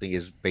 auger. I don't think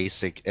is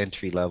basic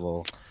entry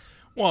level.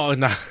 Well,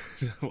 not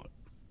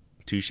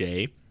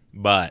touche,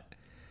 but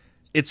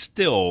it's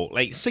still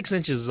like 6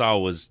 inches is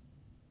always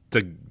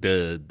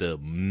the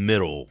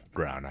middle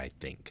ground. I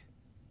think.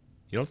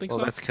 You don't think Well,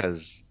 so? that's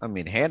because I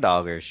mean hand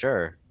auger,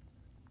 sure,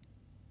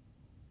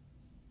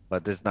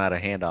 but this not a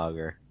hand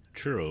auger.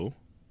 True,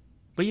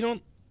 but you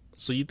don't.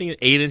 So you think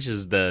 8 inches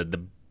is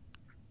the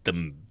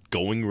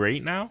going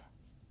rate now?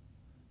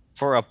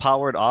 For a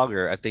powered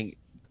auger, I think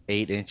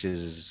 8 inches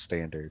is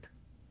standard.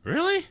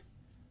 Really?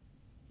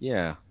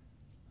 Yeah.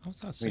 I was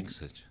thought I mean,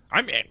 6 inch.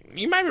 I mean,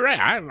 you might be right.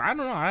 I don't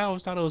know. I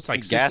always thought it was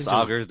like six gas inches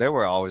augers, they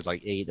were always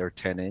like 8 or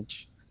 10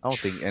 inch. I don't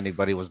think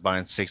anybody was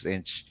buying 6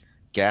 inch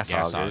gas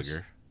gas augers.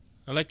 auger.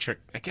 Electric.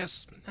 I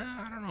guess.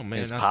 I don't know, And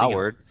man. it's I'm thinking.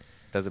 powered.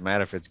 Doesn't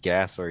matter if it's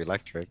gas or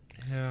electric.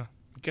 Yeah.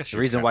 I guess The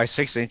you're reason kind why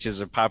 6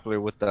 inches are popular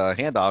with the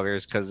hand auger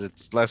is because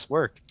it's less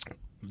work.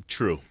 of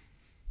true.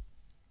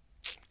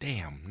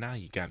 Damn. Now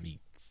you got me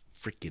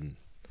freaking.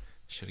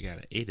 Should have got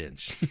an 8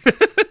 inch.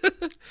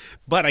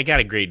 But I got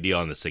a great deal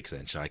on the 6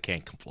 inch, so I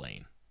can't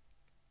complain.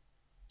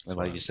 That's And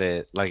what like you I'm.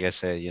 said, like I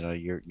said,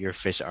 your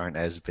fish aren't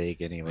as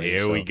big anyway,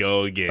 Here we so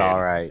go it's all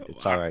again. right.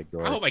 It's all right,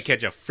 I hope I George.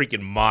 catch a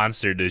freaking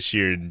monster this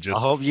year and I just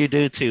hope you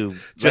do too.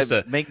 just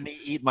a. Make me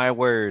eat my I'm gonna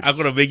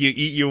words. make you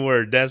eat your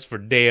word. That's for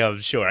damn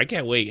sure. I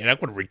can't wait, and I'm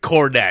gonna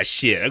record that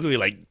shit. I'm gonna be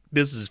like,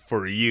 "This is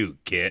for you,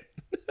 kid."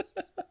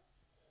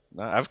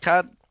 No,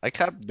 I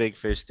caught big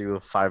fish through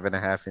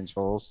 5.5 inch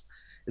holes.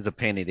 It's a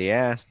pain in the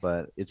ass,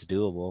 but it's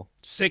doable.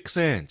 6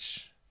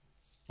 inch.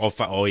 Oh,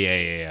 oh yeah,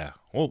 yeah, yeah.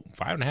 Oh,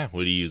 5.5.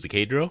 What do you use? A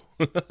K drill?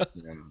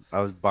 I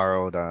was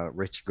borrowed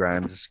Rich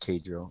Grimes' K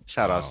drill.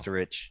 Shout outs Oh, to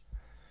Rich.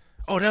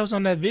 oh, that was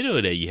on that video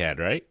that you had,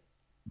 right?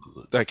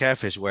 That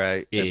catfish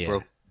where Yeah, it yeah,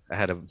 broke. I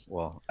had a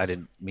well, I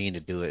didn't mean to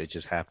do it. It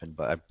just happened,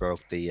 but I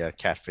broke the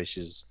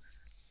catfish's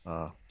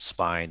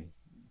spine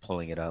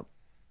pulling it up.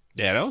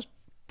 yeah. That was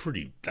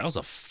pretty. That was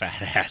a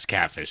fat ass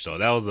catfish, though.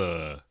 That was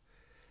a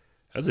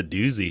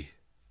doozy.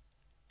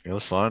 It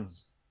was fun.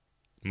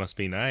 Must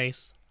be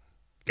nice.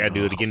 Gotta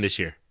do it Oh, again this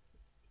year.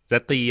 Is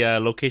that the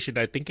location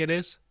I think it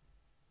is?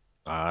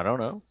 I don't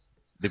know.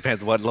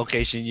 Depends what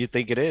location you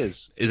think it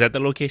is. Is that the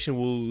location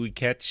where we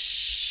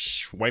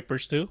catch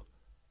wipers too?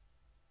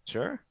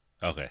 Sure.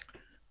 Okay.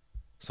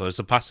 So it's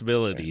a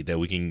possibility that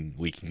we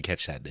can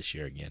catch that this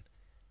year again.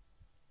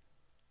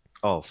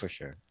 Oh, for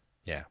sure.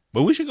 Yeah,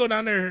 but we should go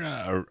down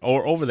there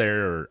or over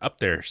there or up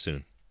there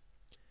soon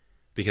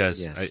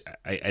because Yes.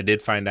 I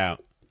did find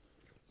out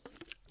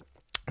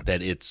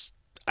that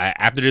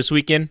after this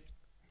weekend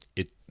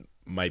it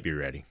might be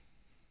ready.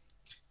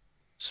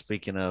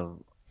 Speaking of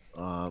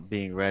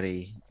being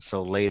ready,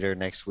 so later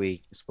next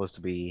week it's supposed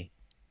to be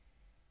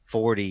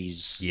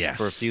 40s for a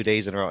Yes. few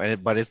days in a row,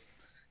 but it's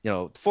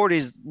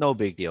 40s no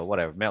big deal,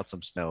 whatever, melt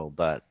some snow,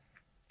 but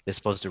it's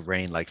supposed to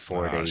rain like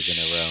four Oh days in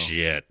a row.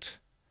 shit.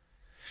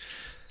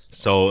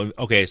 So So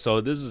okay,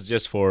 so this is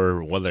just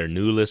for whether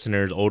new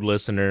listeners, old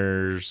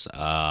listeners,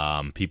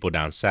 people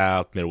down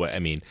south, Midwest. I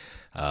mean,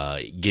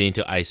 getting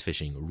to ice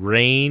fishing.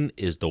 Rain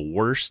is the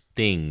worst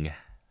thing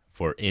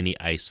for any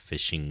ice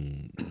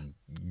fishing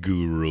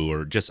guru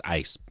or just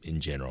ice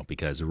in general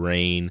because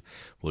rain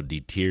will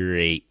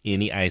deteriorate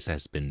any ice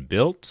that's been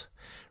built.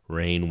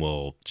 Rain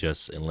will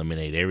just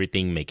eliminate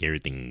everything, make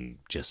everything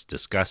just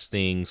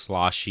disgusting,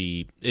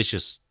 sloshy. It's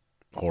just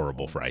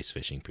horrible for ice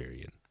fishing.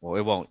 Period. well,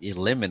 it won't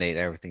eliminate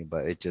everything,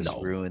 but it just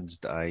No, ruins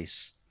the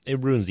ice. it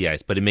ruins the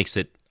ice, but it makes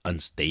it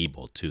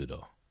unstable too,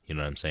 though. You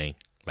know what I'm saying?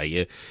 Like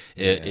Yeah.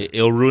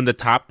 it'll ruin the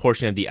top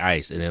portion of the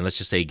ice, and then let's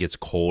just say it gets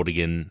cold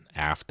again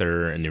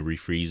after, and it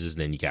refreezes.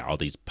 Then you got all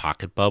these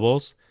pocket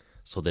bubbles,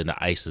 so then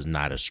the ice is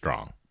not as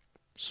strong.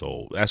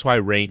 So that's why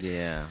rain,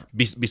 Yeah.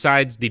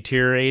 besides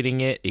deteriorating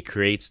it, it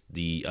creates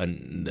the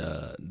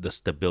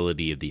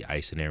stability of the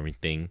ice and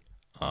everything.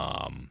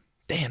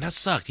 Damn, that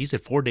sucks. You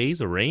said 4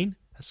 days of rain.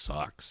 That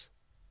sucks.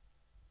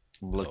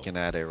 I'm Oh, looking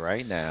at it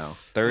right now.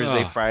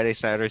 Thursday, oh, Friday,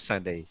 Saturday,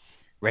 Sunday.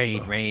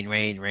 Rain, rain,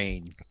 rain,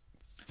 rain.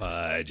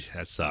 fudge.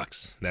 That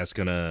sucks. That's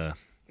gonna.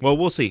 Well,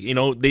 we'll see. You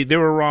know, they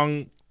were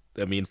wrong.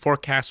 I mean,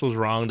 forecast was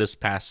wrong this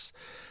past.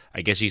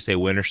 I guess you say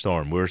winter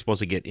storm. We were supposed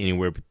to get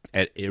anywhere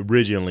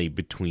originally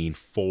between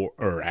 4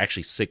 or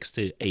actually 6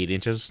 to 8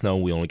 inches of snow.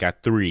 We only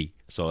got 3.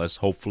 So let's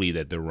hopefully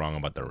that they're wrong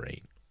about the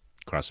rain.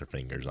 Cross our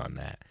fingers on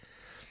that.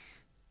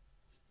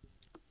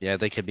 Yeah,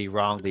 they could be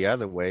wrong the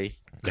other way.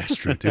 That's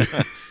true too.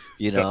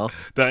 You know,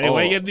 Why you oh,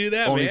 gotta do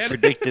that, only man?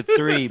 predicted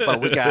three,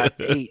 but we got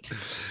eight.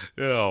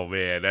 Oh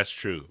man, that's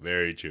true.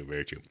 Very true.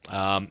 Very true.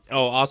 Oh,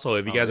 also,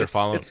 if you guys are It's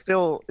following, it's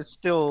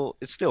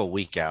still a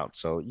week out,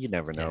 so you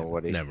never yeah, know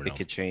what never it know.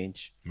 could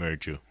change. Very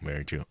true.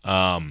 Very true.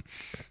 You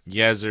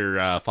guys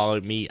are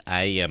following me.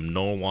 I am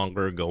no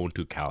longer going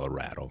to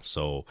Colorado,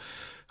 so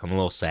I'm a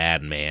little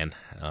sad, man.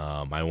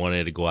 I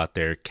wanted to go out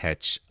there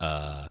catch.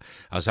 I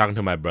was talking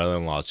to my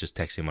brother-in-law. I was just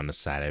texting him on the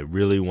side. I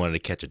really wanted to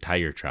catch a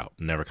tiger trout.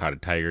 Never caught a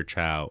tiger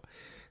trout.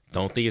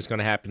 Don't think it's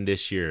gonna happen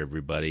this year,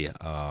 everybody.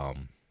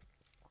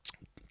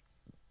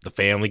 The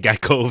family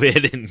got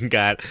COVID and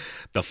got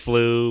the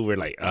flu. We're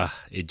like,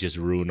 it just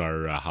ruined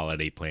our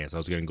holiday plans. I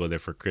was gonna go there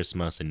for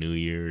Christmas and New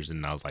Year's,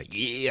 and I was like,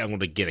 yeah, I'm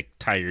gonna get a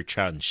tiger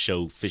trout and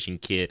show fishing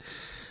kit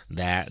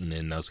that, and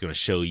then I was gonna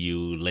show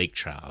you lake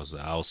trout.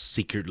 I was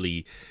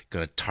secretly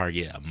gonna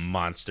target a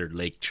monster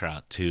lake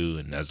trout too,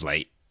 and I was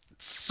like,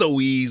 so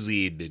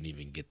easy. Didn't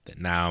even get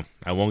that. Now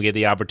I won't get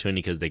the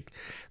opportunity because the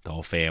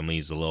whole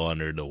family's a little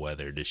under the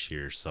weather this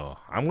year. So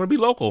I'm gonna be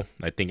local.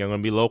 I think I'm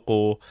gonna be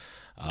local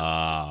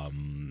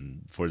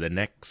for the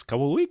next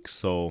couple of weeks.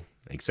 So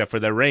except for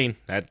the rain,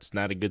 that's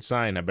not a good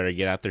sign. I better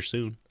get out there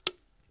soon.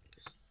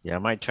 Yeah, I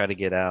might try to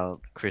get out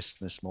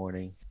Christmas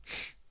morning.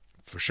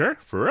 For sure,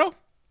 for real.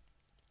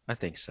 I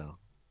think so.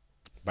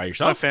 By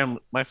yourself.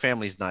 My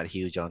family's not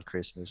huge on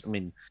Christmas. I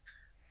mean,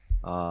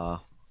 uh,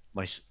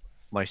 my s-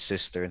 my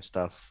sister and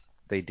stuff,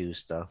 they do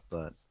stuff,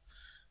 but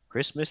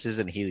Christmas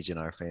isn't huge in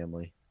our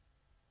family.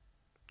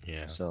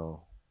 Yeah.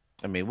 So,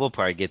 I mean, we'll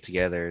probably get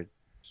together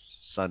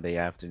Sunday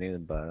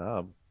afternoon, but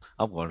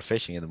I'm going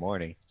fishing in the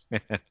morning.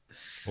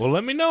 Well,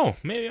 let me know.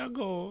 Maybe I'll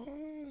go.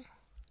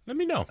 Let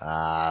me know.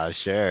 Ah,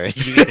 sure.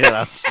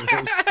 Yeah,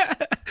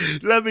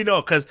 Let me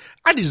know because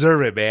I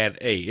deserve it, man.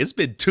 Hey, it's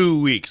been 2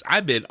 weeks.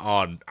 I've been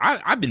on.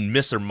 I've been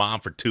missing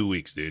mom for 2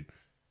 weeks, dude.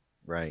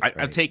 right, I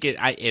right. take it.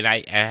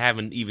 I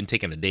haven't even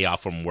taken a day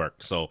off from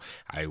work. So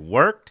I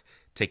worked,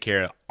 take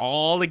care of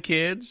all the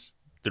kids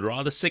through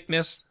all the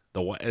sickness.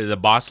 The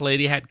boss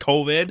lady had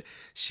COVID.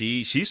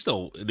 She's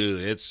still,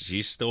 dude.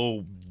 She's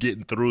still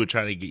getting through it,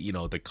 trying to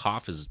get, the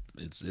cough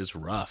it's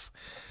rough.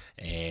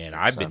 And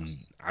It sucks.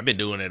 I've been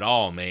doing it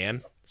all,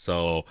 man.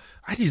 So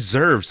I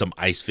deserve some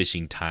ice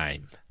fishing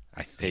time,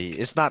 I Hey, think.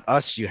 it's not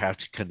us you have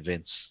to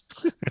convince.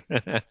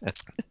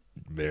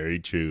 Very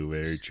true,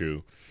 very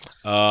true.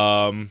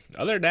 Other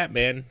than that,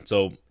 man.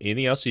 So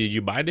anything else did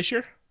you buy this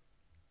year?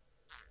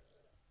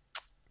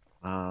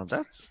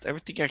 That's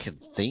everything I can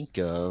think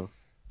of.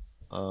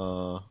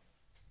 Uh,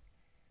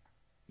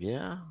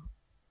 yeah.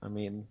 I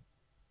mean,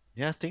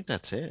 yeah, I think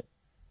that's it.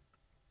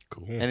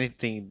 Cool.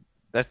 Anything,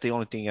 that's the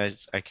only thing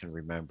I can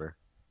remember.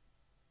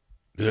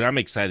 Dude, I'm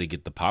excited to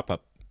get the pop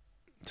up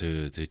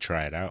to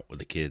try it out with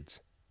the kids.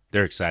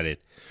 They're excited.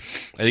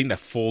 I think that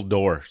full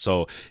door.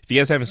 So if you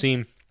guys haven't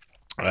seen,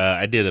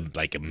 I did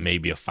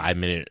maybe a 5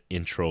 minute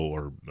intro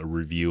or a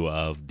review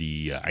of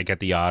the. I got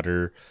the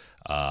Otter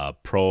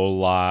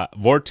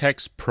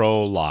Vortex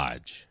Pro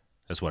Lodge.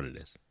 That's what it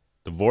is.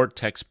 The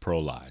Vortex Pro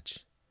Lodge.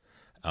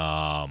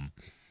 Um,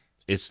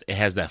 it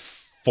has that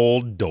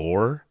full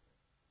door.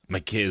 My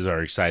kids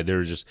are excited. They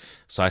were just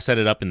so I set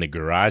it up in the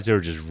garage. They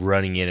were just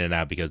running in and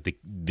out because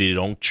they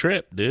don't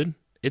trip, dude.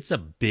 It's a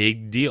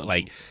big deal.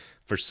 Like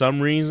for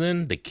some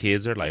reason, the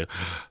kids are like,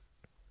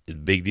 it's a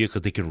big deal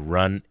because they can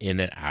run in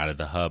and out of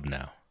the hub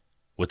now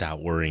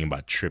without worrying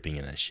about tripping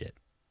in that shit.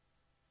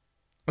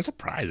 I'm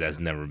surprised that's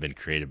never been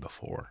created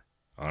before,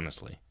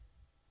 honestly.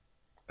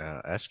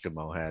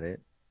 Eskimo had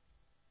it.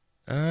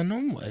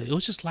 No, it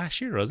was just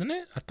last year, wasn't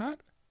it? I thought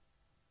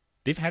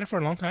they've had it for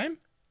a long time.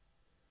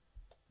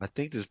 I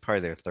think this is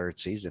probably their third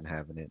season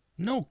having it.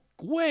 No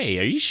way.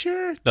 Are you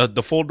sure?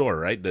 The full door,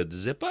 right? The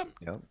zip up.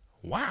 Yep.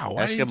 Wow.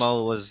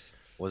 Eskimo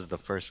was the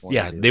first one.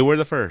 Yeah, they were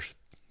the first.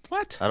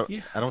 What? I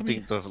don't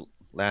think the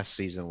last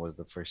season was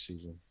the first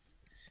season.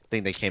 I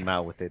think they came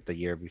out with it the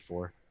year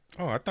before.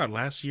 Oh, I thought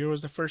last year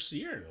was the first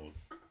year.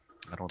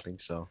 I don't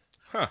think so.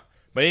 Huh.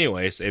 But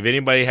anyways, if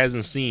anybody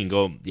hasn't seen,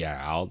 I'll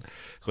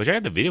go check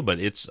out the video. But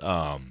it's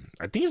I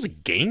think it's a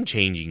game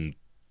changing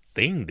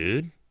thing,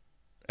 dude.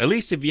 At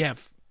least if you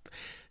have,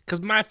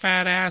 because my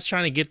fat ass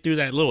trying to get through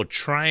that little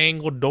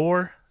triangle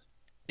door,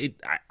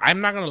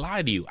 I'm not gonna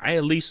lie to you. I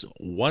at least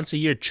once a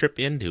year trip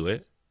into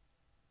it,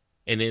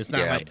 and it's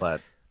not like.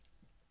 But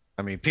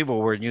I mean, people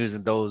were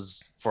using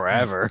those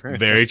forever.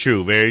 Very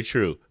true, very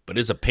true. But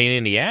it's a pain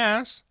in the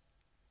ass.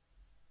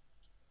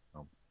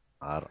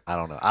 I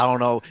don't know. I don't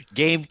know.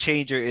 Game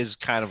changer is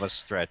kind of a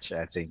stretch,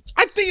 I think.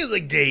 I think it's a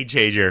game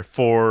changer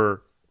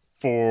for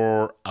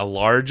a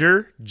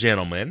larger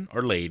gentleman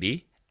or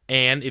lady,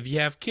 and if you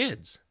have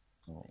kids,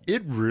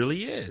 it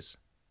really is.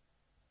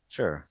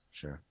 Sure.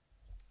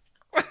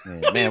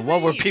 Man,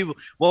 what were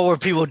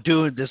people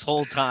doing this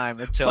whole time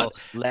until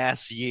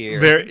last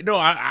year?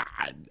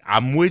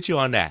 I'm with you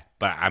on that,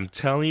 but I'm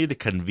telling you the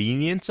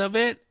convenience of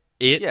it.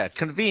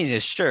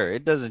 Convenience, sure.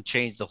 It doesn't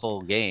change the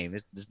whole game.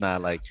 It's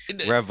not like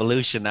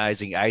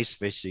revolutionizing ice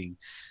fishing.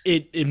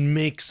 It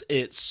makes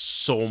it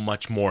so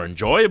much more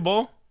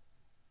enjoyable.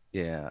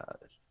 Yeah,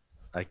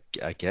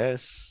 I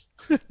guess.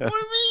 What do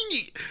you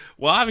mean?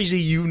 Well, obviously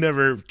you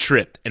never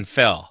tripped and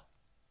fell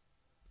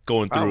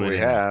going through it.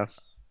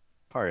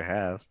 Probably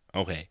have.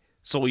 Okay,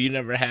 so you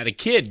never had a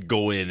kid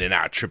go in and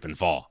out, trip and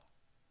fall.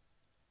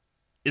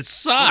 It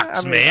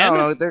sucks, man. I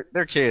don't know.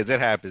 They're kids.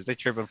 It happens. They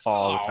trip and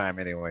fall all the time,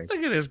 anyways.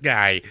 Look at this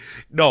guy.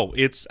 No,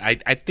 I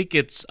think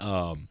it's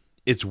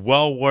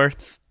well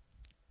worth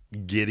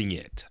getting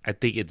it. I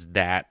think it's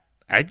that.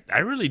 I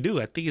really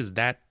do. I think it's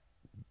that.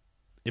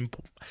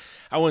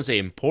 I wouldn't say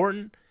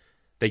important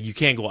that you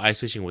can't go ice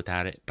fishing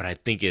without it, but I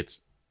think it's.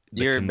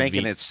 You're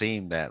making it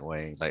seem that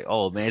way. Like,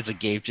 oh man, it's a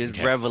game. Just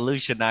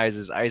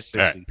revolutionizes ice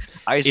fishing.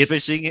 Right.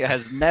 Fishing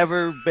has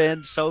never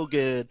been so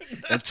good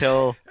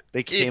until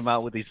they came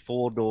out with these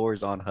full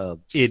doors on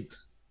hubs. It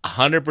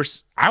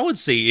 100%. I would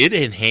say it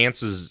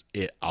enhances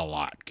it a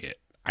lot, Kit.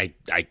 I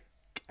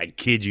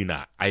kid you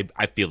not.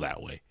 I feel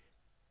that way.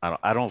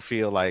 I don't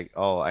feel like,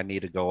 oh, I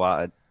need to go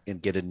out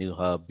and get a new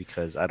hub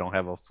because I don't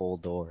have a full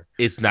door.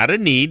 It's not a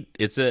need.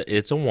 It's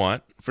a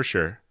want for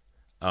sure.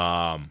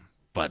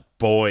 But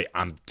boy,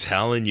 I'm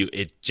telling you,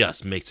 it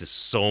just makes it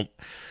so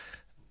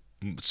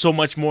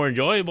much more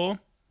enjoyable.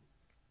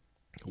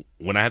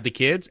 When I have the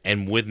kids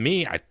and with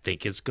me, I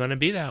think it's going to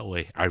be that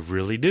way. I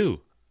really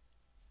do.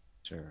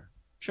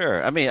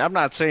 Sure. I mean, I'm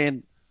not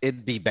saying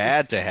it'd be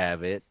bad to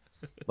have it,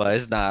 but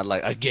it's not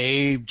like a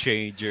game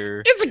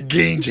changer. It's a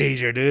game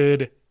changer,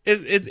 dude.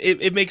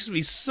 It makes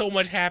me so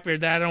much happier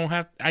that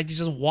I can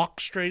just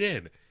walk straight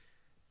in.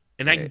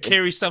 And I can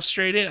carry stuff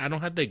straight in. I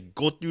don't have to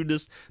go through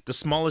the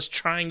smallest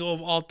triangle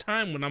of all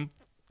time when I'm,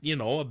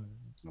 a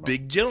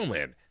big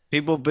gentleman.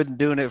 People have been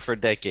doing it for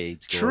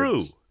decades.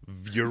 True.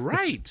 You're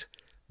right.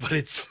 But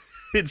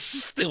it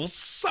still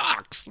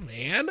sucks,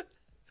 man.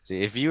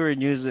 See, if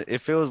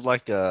it was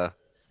like a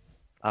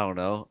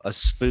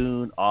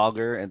spoon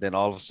auger, and then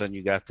all of a sudden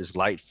you got this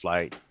light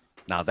flight.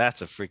 Now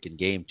that's a freaking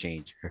game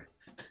changer.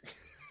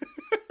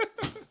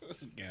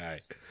 This guy.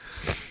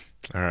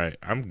 All right,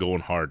 I'm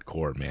going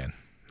hardcore, man.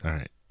 All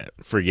right,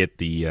 forget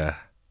the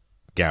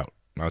gout.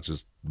 I'll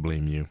just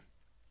blame you.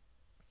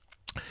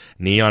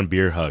 Neon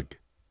Beer Hug,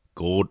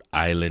 Gold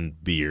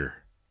Island Beer.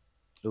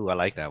 Ooh, I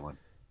like that one.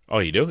 Oh,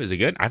 you do? Is it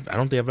good? I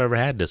don't think I've ever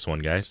had this one,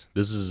 guys.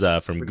 This is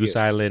from Goose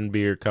Island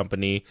Beer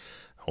Company.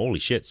 Holy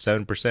shit,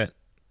 7%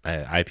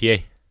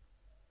 IPA.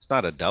 It's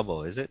not a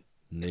double, is it?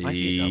 Might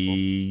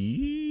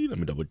be Let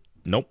me double.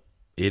 Nope,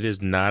 it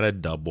is not a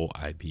double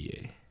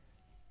IPA.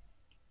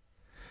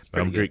 It's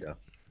pretty good,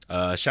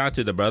 though. Shout out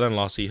to the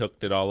brother-in-law. He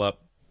hooked it all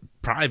up.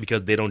 Probably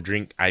because they don't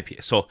drink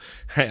IPA. So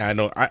I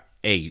know.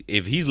 Hey,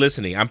 if he's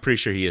listening, I'm pretty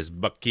sure he is.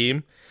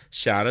 Buckim,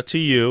 shout out to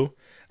you.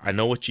 I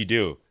know what you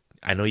do.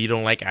 I know you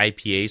don't like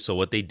IPA. So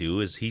what they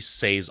do is he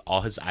saves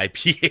all his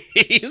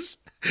IPAs.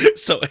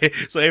 so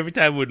every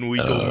time when we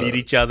go meet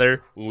each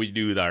other, when we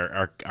do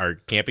our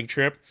camping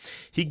trip,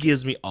 he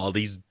gives me all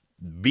these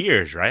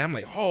beers. Right? I'm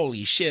like,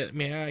 holy shit,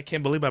 man! I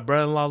can't believe my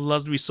brother-in-law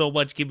loves me so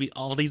much. Give me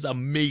all these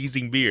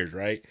amazing beers.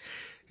 Right?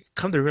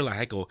 Come to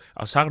realize,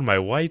 I was talking to my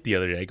wife the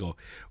other day. I go,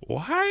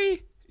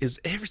 why is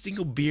every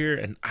single beer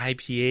an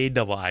IPA,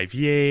 double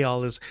IPA,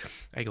 all this?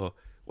 I go,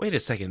 wait a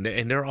second,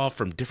 and they're all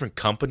from different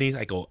companies.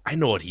 I go, I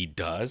know what he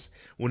does.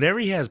 Whenever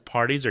he has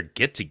parties or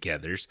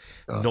get-togethers,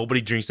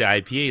 nobody drinks the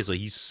IPA, so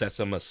he sets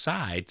them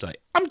aside. It's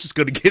like, I'm just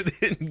gonna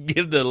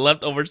give the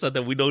leftover stuff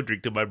that we don't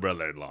drink to my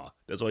brother-in-law.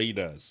 That's what he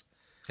does.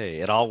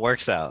 Hey, it all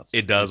works out.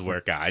 It does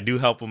work out. I do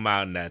help him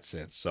out in that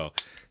sense. So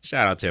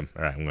shout out to him.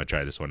 All right, I'm gonna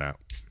try this one out.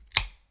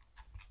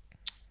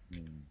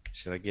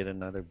 Should I get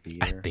another beer?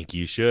 I think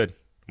you should.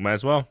 Might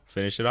as well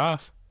finish it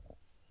off.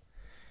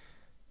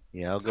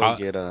 Yeah, I'll go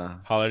get a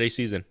holiday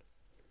season.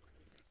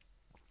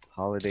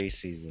 Holiday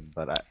season,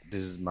 but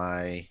this is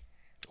my.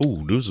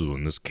 Ooh, this is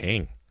one. This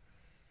king.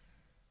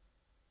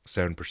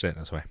 7%.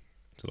 That's why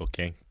it's a little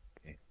king.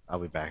 Okay, I'll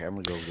be back. I'm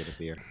gonna go get a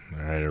beer.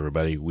 All right,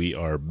 everybody, we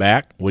are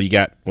back. What do you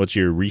got? What's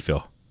your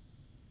refill?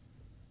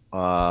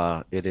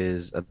 It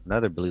is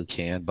another blue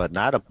can, but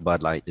not a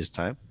Bud Light this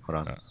time.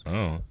 Hold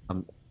on.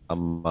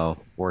 I'm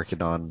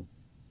working on.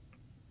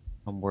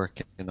 I'm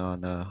working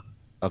on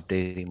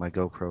updating my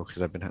GoPro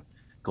because I've been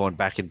going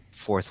back and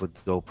forth with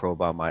GoPro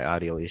about my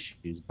audio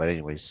issues. But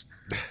anyways,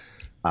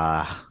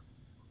 I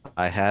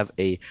have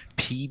a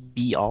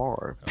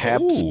PBR,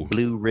 Pabst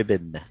Blue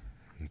Ribbon.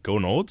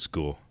 Going old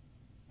school.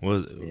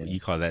 What you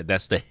call that?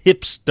 That's the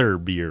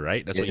hipster beer,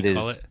 right? That's what you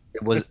call it.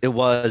 It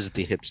was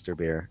the hipster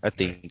beer. I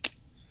think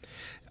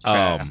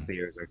craft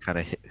beers are kind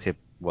of hip.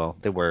 Well,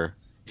 they were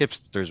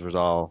hipsters was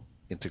all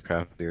into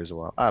craft beers a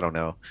while. I don't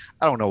know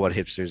what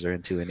hipsters are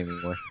into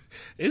anymore.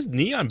 This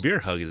Neon Beer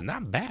Hug is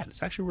not bad.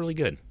 It's actually really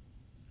good.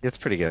 It's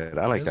pretty good.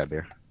 I like that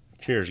beer.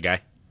 Cheers,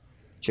 guy.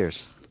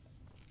 Cheers.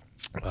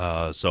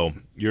 So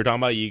you're talking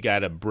about you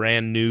got a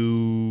brand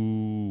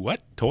new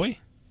toy?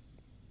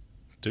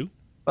 Two?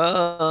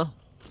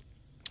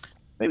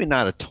 Maybe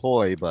not a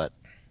toy, but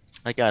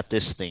I got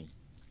this thing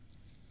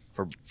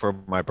for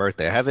my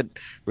birthday. I haven't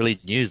really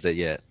used it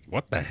yet.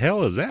 What the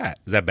hell is that?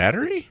 Is that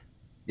battery?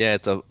 Yeah,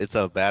 it's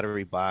a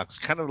battery box,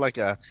 kind of like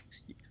I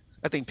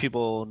think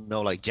people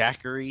know like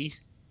Jackery.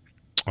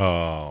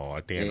 Oh,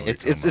 I think I know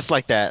it's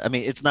like that. I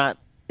mean, it's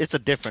a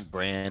different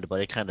brand,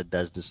 but it kind of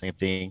does the same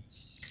thing.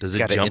 Does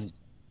it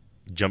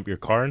jump your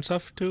car and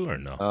stuff too, or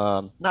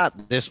no?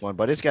 Not this one,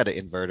 but it's got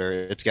an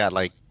inverter. It's got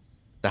like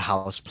the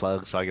house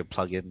plug, so I can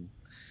plug in.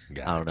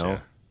 Gotcha. I don't know,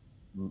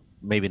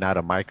 maybe not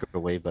a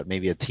microwave, but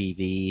maybe a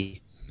TV.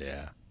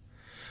 Yeah.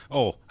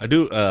 Oh, I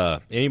do.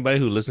 Anybody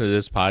who listens to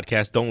this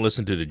podcast, don't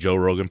listen to the Joe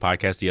Rogan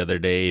podcast the other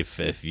day.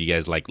 If you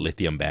guys like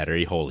lithium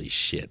battery, holy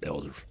shit, that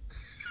was.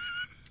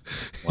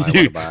 What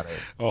about it?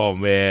 Oh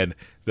man,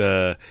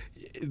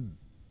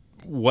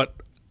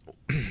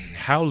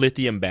 how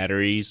lithium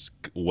batteries,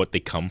 what they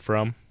come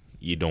from,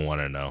 you don't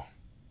want to know.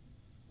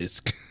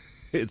 It's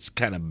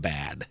kind of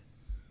bad.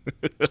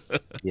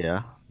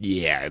 Yeah.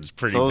 Yeah, it's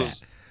pretty bad.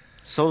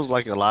 So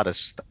like a lot of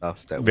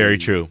stuff that very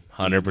true,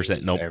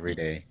 100%. Nope. Every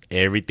day,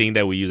 everything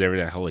that we use every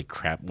day. Holy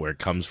crap, where it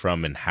comes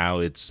from and how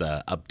it's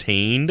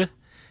obtained,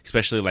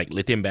 especially like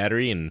lithium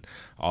battery and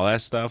all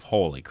that stuff.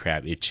 Holy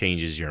crap, it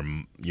changes your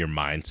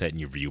mindset and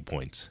your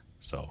viewpoints.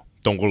 So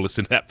don't go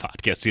listen to that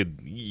podcast.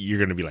 You're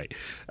gonna be like,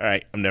 all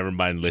right, I'm never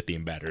buying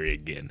lithium battery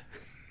again.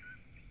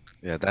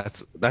 Yeah,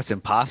 that's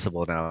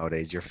impossible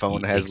nowadays. Your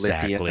phone has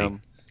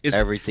lithium.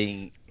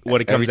 Everything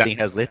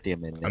has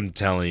lithium in it. I'm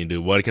telling you,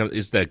 dude. I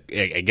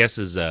guess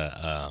is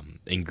a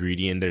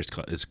ingredient.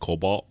 It's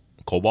cobalt.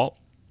 Cobalt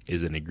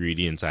is an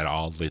ingredient inside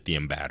all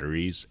lithium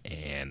batteries.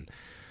 And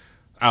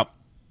long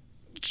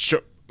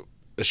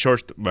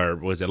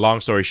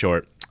story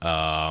short,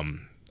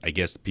 I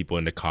guess the people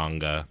in the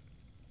Conga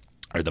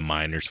are the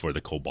miners for the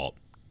cobalt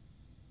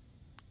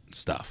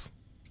stuff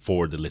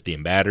for the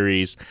lithium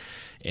batteries,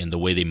 and the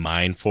way they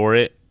mine for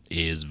it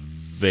is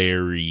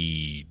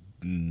very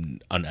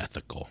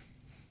unethical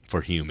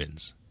for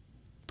humans,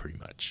 pretty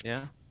much.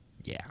 Yeah.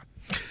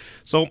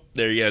 So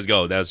there you guys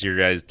go. That's your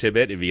guys'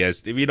 tidbit.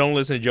 If you don't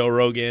listen to Joe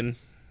Rogan,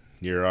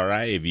 you're all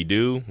right. If you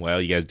do,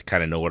 well, you guys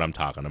kind of know what I'm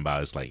talking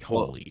about. It's like,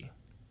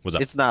 what's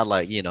up? It's not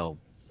like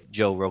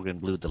Joe Rogan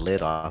blew the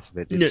lid off of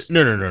it.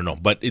 No.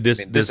 But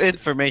this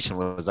information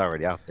was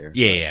already out there.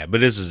 Yeah.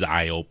 But this is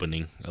eye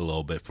opening a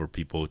little bit for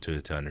people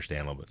to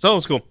understand a little bit. So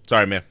it's cool.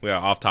 Sorry, man. We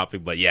are off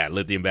topic, but yeah,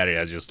 lithium battery.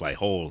 I was just like,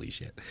 holy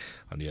shit,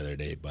 on the other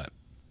day, but.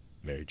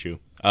 Very true.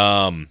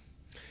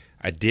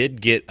 I did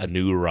get a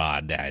new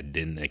rod that I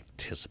didn't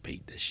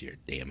anticipate this year.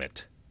 Damn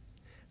it.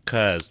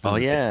 I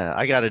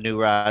got a new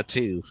rod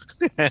too.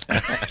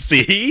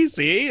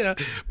 See.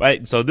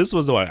 But so this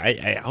was the one.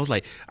 I was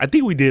like, I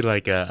think we did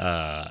like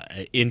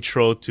a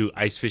intro to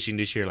ice fishing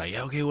this year. Like,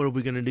 okay, what are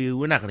we gonna do?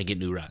 We're not gonna get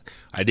new rod.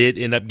 I did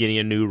end up getting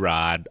a new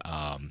rod.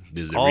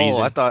 There's a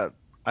reason.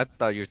 I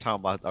thought you were talking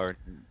about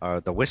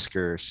the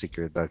Whisker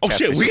secret.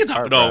 Shit, we can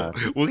talk about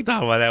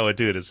that one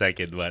too in a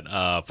second.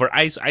 But for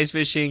ice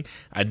fishing,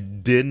 I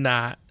did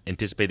not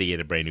anticipate to get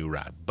a brand new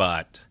rod.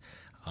 But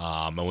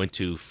I went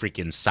to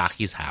freaking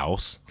Saki's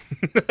house.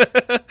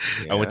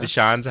 I went to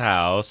Sean's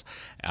house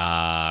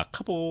about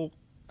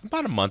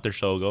a month or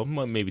so ago,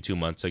 maybe 2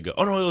 months ago.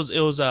 Oh no, it was it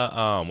was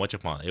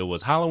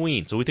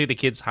Halloween. So we take the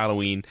kids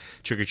Halloween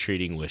trick or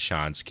treating with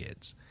Sean's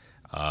kids.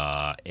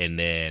 And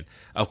then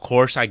of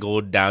course I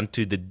go down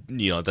to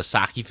the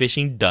sake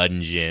fishing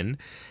dungeon,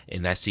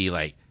 and I see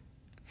like,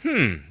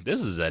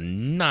 this is a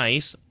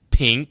nice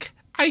pink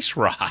ice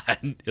rod.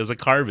 It was a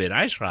carbon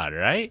ice rod,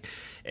 right?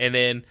 And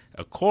then,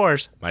 of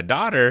course, my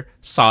daughter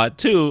saw it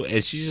too,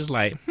 and she's just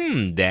like,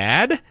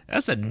 Dad,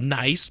 that's a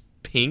nice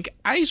pink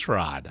ice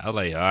rod. I was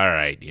like, all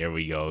right, here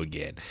we go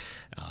again.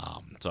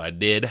 So I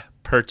did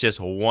purchase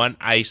one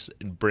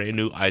brand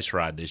new ice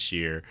rod this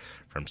year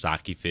from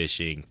Sake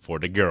Fishing for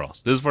the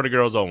girls. This is for the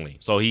girls only.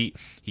 So he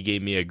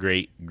gave me a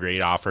great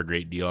offer,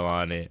 great deal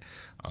on it.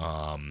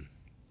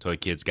 So the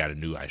kids got a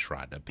new ice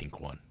rod, a pink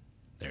one.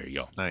 There you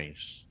go.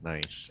 Nice,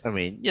 nice. I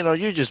mean,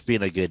 you're just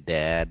being a good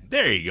dad.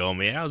 There you go,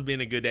 man. I was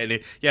being a good dad.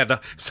 Yeah,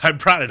 so I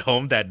brought it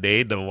home that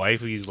day. The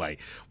wife, he's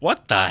like,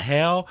 "What the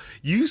hell?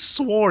 You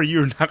swore you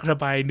were not going to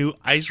buy a new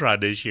ice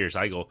rod this year." So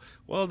I go,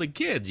 "Well, the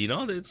kids,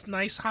 it's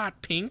nice,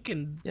 hot pink."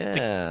 And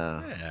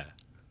yeah.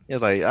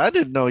 It's like, I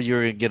didn't know you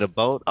were going to get a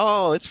boat.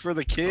 Oh, it's for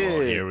the kids.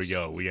 Oh, here we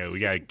go. We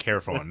got to be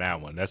careful on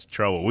that one. That's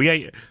trouble.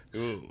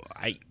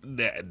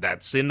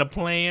 That's in the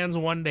plans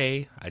one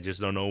day. I just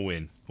don't know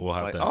when. We'll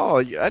have to. Oh,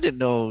 I didn't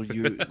know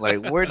you.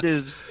 Like, where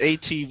does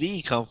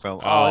ATV come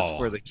from? Oh, it's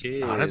for the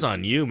kids. Oh, that's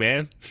on you,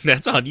 man.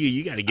 That's on you.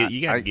 You gotta get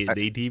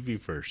the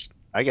ATV first.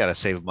 I gotta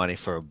save money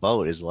for a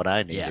boat. Is what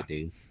I need to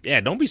do.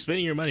 Yeah, don't be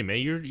spending your money, man.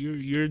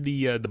 You're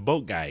the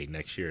boat guy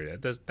next year.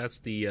 That's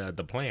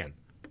the plan.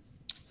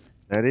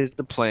 That is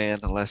the plan,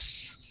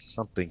 unless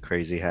something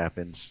crazy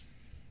happens.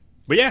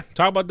 But yeah,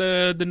 talk about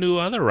the new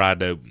other rod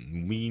that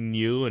me and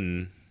you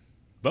and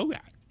Bo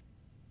got.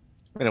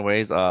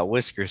 Anyways,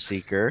 Whisker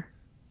Seeker,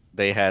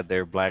 they had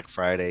their Black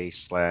Friday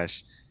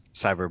 /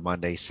 Cyber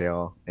Monday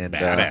sale, and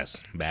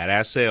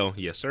badass sale,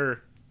 yes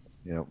sir.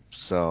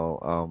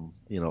 So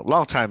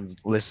longtime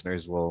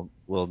listeners will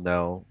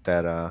know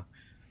that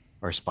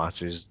our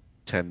sponsors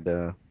tend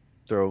to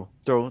throw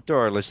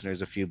our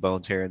listeners a few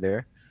bones here and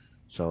there.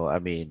 So I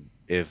mean,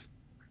 if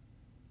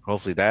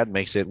hopefully that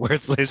makes it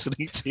worth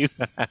listening to,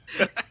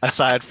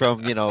 aside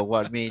from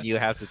what me and you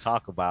have to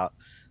talk about.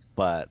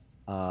 But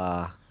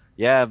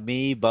yeah,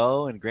 me,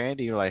 Bo, and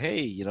Grandy are like,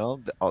 hey,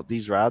 all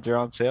these rods are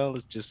on sale.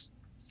 Let's just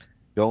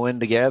go in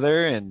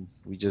together, and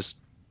we just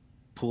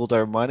pooled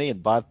our money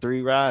and bought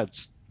 3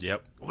 rods.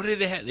 Yep. What did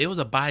it have? It was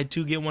a buy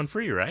 2 get 1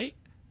 free, right?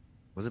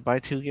 Was it buy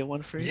 2 get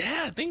 1 free?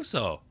 Yeah, I think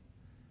so.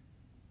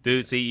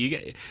 Dude,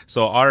 see,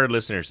 so our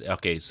listeners,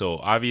 okay, so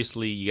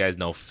obviously you guys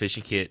know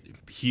Fishing Kit,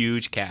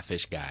 huge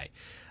catfish guy.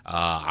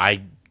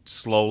 I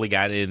slowly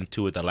got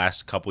into it the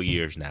last couple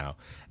years now.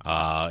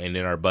 And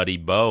then our buddy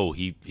Bo,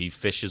 he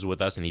fishes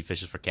with us, and he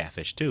fishes for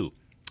catfish too.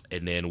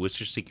 And then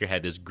Whisker Seeker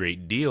had this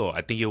great deal.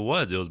 I think it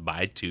was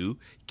buy 2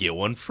 get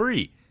 1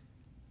 free.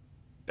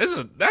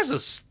 That's a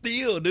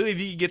steal, dude. If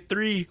you can get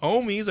 3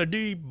 homies or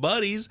 3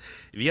 buddies,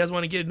 if you guys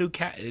want to get a new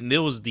cat, and it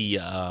was the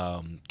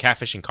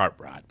catfish and carp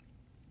rod.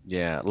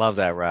 Yeah, love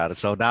that rod.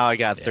 So now I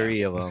got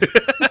 3 of them.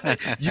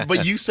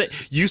 But you said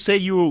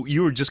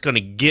you were just gonna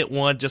get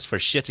one just for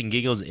shits and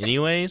giggles,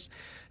 anyways.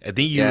 I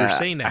think you were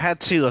saying that. I had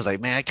 2. I was like,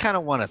 man, I kind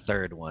of want a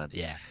 3rd one.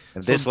 Yeah.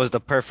 And this was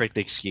the perfect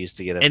excuse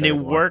to get a 3rd one. And it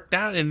worked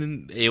out,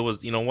 and it was,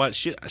 what?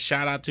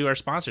 Shout out to our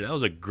sponsor. That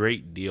was a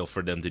great deal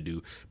for them to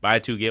do. Buy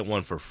 2 get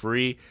 1 for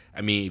free.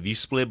 I mean, if you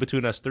split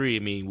between us 3, I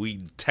mean,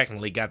 we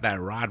technically got that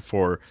rod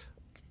for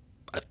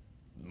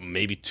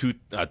maybe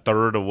a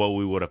third of what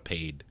we would have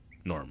paid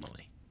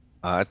normally.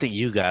 I think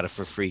you got it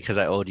for free because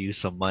I owed you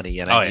some money,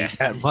 and I need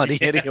that money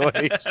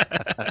anyways.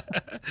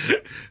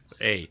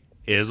 Hey,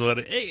 here's what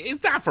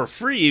it's not for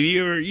free.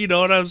 You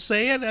know what I'm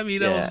saying? I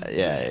mean,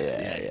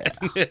 yeah.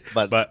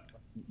 But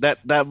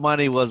that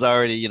money was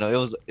already,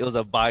 it was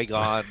a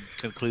bygone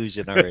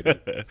conclusion already.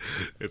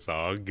 It's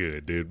all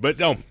good, dude. But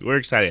no, we're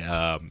excited.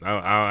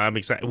 I'm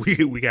excited.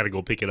 We got to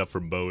go pick it up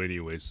from Bo,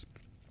 anyways.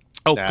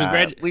 Oh,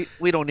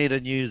 we don't need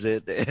to use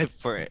it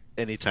for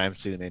anytime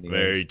soon anyways.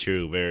 Very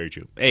true, very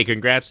true. Hey,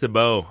 congrats to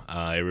Bo.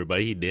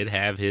 Everybody, he did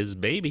have his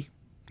baby.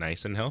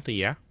 Nice and healthy,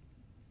 yeah.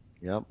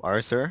 Yep,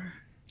 Arthur.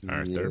 He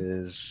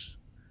is,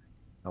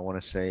 I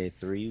want to say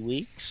 3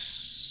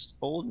 weeks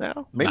old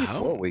now. Maybe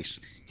 4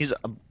 weeks. He's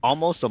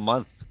almost a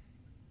month.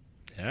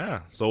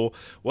 Yeah, so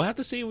we'll have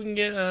to see if we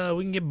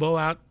can get Bo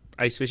out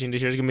ice fishing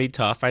this year. It's gonna be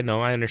tough. I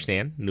know, I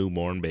understand.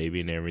 Newborn baby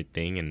and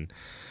everything, and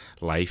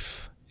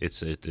life.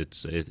 It's a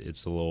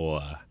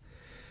little.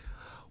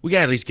 We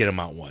gotta at least get him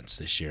out once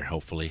this year.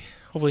 Hopefully.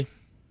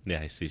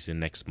 Yeah, he's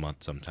in next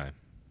month sometime.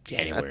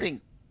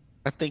 January.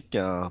 I think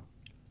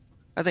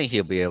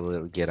he'll be able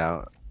to get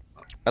out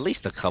at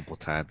least a couple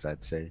times,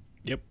 I'd say.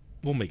 Yep,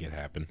 we'll make it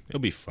happen. It'll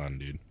be fun,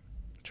 dude.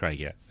 Try to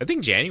get. I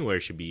think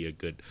January should be a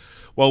good.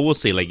 Well, we'll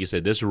see. Like you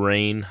said, this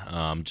rain.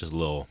 Just a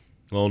little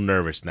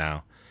nervous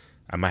now.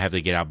 I might have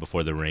to get out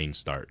before the rain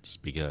starts,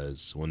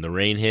 because when the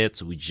rain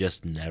hits, we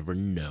just never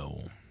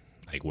know.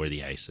 Like where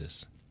the ice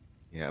is.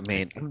 Yeah, I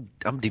mean,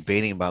 I'm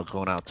debating about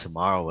going out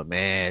tomorrow, but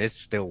man, it's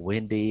still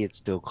windy. It's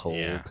still cold.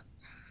 Yeah.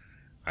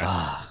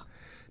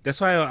 That's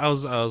why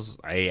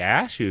I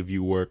asked you if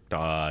you worked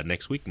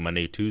next week,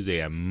 Monday,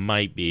 Tuesday. I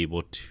might be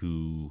able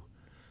to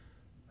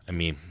I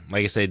mean,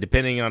 like I said,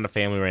 depending on the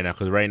family right now,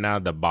 because right now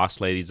the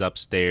boss lady's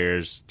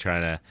upstairs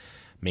trying to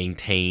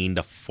maintain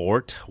the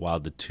fort while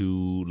the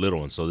two little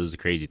ones. So this is a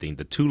crazy thing.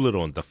 The two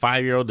little ones, the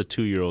 5-year-old, the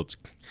 2-year-olds,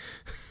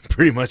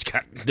 pretty much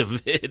got the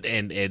vid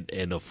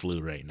and the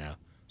flu right now.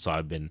 So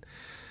I've been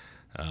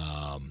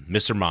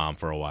Mr. Mom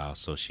for a while,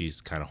 so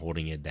she's kind of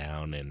holding it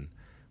down, and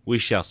we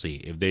shall see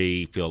if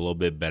they feel a little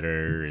bit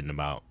better in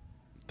about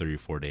 3 or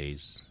 4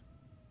 days.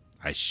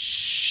 I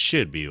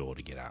should be able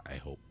to get out. I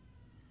hope.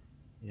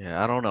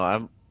 Yeah, I don't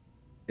know.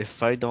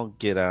 If I don't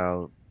get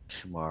out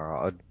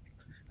tomorrow,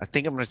 I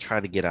think I'm gonna try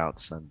to get out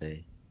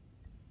Sunday.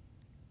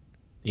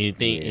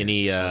 Anything, Yeah,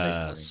 any Sunday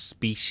morning.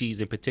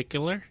 species in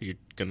particular you're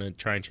gonna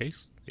try and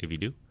chase if you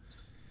do?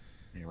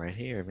 Yeah, right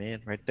here,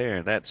 man, right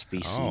there, that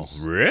Oh, species,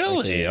 right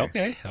really? there.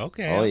 Okay,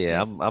 okay, Oh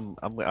yeah, okay.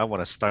 I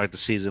want to start the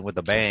season with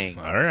a bang.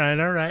 All right,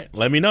 all right.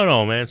 Let me know,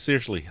 though, man.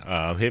 Seriously,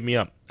 hit me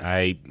up.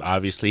 I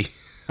obviously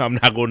I'm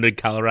not going to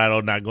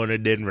Colorado, not going to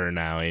Denver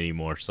now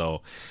anymore.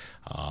 So,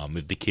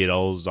 if the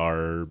kiddos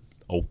are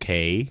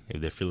okay,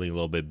 if they're feeling a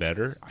little bit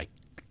better, I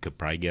could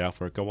probably get out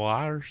for a couple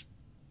hours.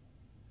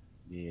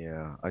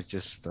 Yeah, I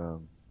just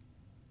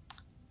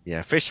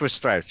yeah, fish with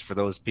stripes for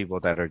those people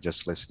that are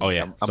just Oh listening.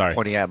 yeah, I'm sorry,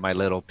 pointing at my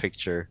little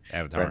picture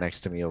right Avatar.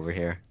 next to me over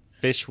here.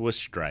 Fish with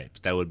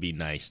stripes. That would be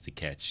nice to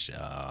catch.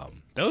 That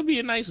would be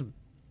a nice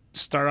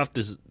start off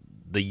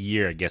the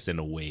year, I guess, in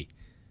a way,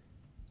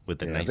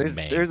 with a Yeah, nice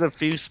bang. there's a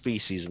few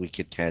species we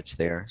could catch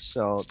there.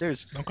 So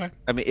there's, Okay.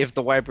 I mean, if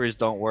the wipers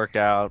don't work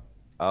out,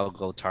 I'll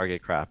go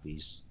target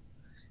crappies,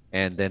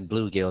 and then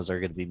bluegills are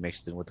going to be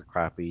mixed in with the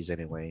crappies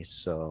anyway.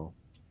 So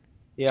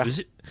yeah, Is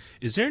it?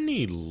 Is there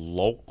any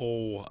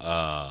local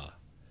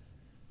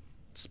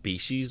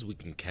species we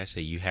can catch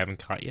that you haven't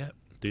caught yet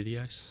through the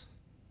ice?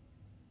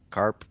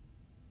 carp.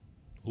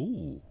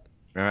 Ooh.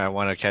 Remember, I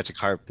want to catch a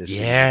carp this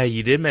Yeah, season.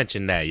 you did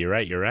mention that. You're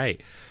right. You're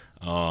right.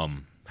 Hey, Oh,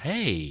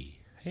 hey.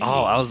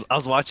 I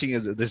was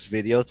watching this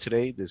video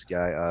today. This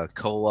guy,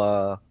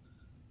 Koa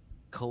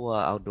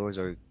Outdoors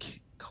or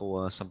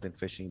Koa something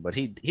fishing, but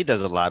he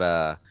does a lot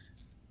of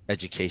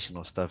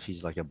educational stuff.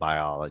 He's like a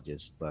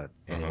biologist, but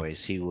Uh huh.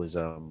 anyways, he was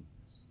on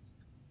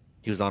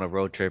a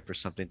road trip or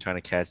something trying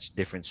to catch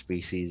different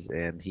species,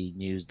 and he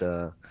used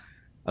a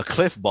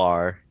Cliff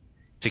Bar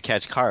to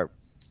catch carp.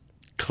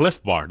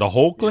 Cliff Bar. The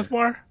whole Yeah. Cliff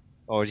Bar?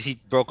 Or he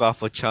broke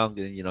off a chunk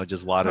and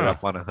just wadded Huh.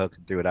 up on a hook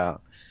and threw it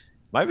out.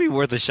 Might be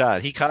worth a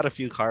shot. He caught a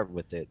few carp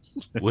with it.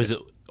 Was it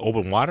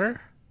open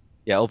water?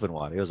 Yeah, open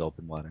water. It was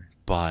open water.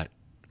 But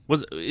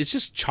it's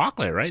just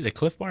chocolate, right? The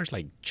Cliff Bar is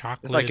like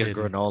It's like chocolate a and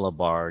granola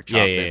bar,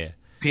 yeah, yeah, chocolate, yeah.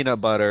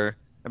 peanut butter.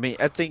 I mean,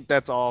 I think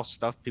that's all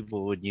stuff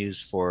people would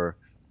use for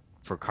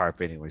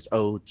carp anyways.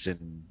 Oats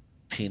and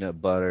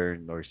peanut butter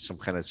or some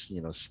kind of,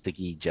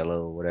 sticky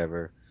jello or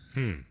whatever.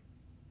 Hmm.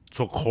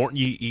 So corn,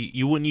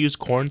 you wouldn't use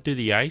corn through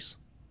the ice?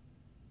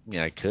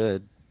 Yeah, I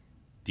could.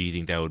 Do you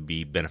think that would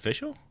be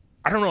beneficial?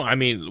 I don't know. I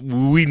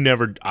mean, we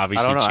never I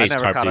obviously don't know. I chased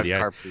never carp caught through a the ice.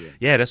 carp yet.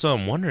 Yeah, that's what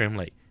I'm wondering. I'm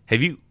like,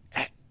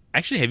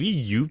 actually have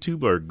you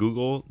YouTube or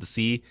Google to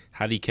see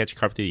how do you catch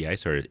carp through the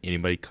ice, or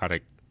anybody caught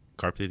a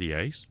carp through the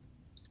ice?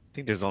 I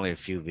think there's only a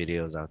few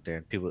videos out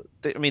there. People,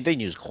 I mean, they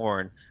use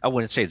corn. I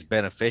wouldn't say it's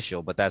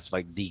beneficial, but that's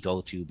like the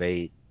go-to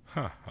bait.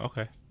 Huh.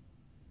 Okay.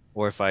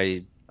 Or if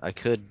I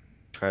could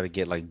try to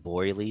get like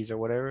boilies or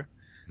whatever.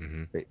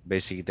 Hmm.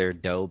 Basically, their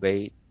dough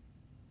bait.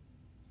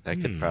 That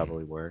could Hmm.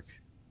 probably work.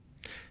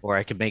 Or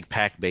I could make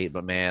pack bait,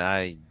 but man,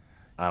 I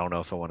don't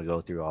know if I want to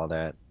go through all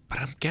that. But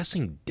I'm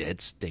guessing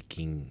dead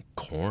sticking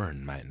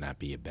corn might not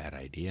be a bad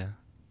idea.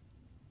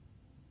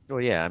 Oh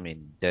yeah, I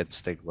mean, dead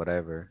stick,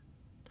 whatever.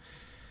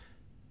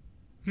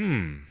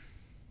 Hmm.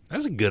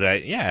 That's a good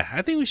idea. Yeah,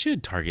 I think we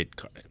should target.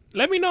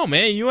 Let me know,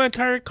 man. You want to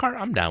target carp?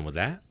 I'm down with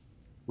that.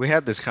 We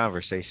had this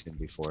conversation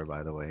before,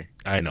 by the way.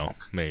 I know,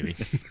 maybe.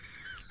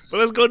 But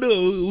let's go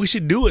do it. We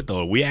should do it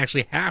though. We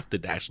actually have to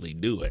actually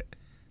do it.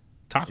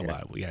 Talk Yeah,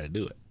 about it. We got to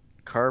do it.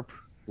 carp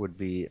would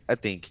be, I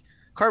think,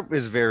 carp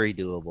is very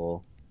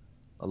doable.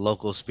 A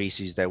local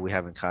species that we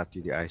haven't caught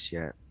through the ice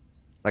yet.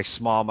 Like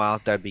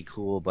smallmouth, that'd be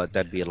cool, but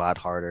that'd be a lot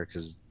harder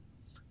because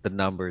the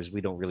numbers,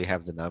 we don't really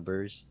have the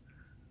numbers.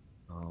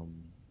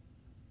 Um,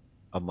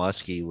 a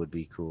muskie would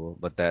be cool,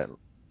 but that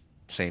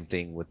same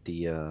thing with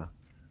the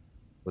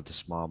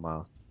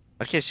smallmouth.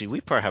 I guess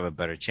we probably have a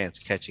better chance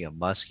catching a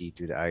muskie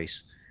through the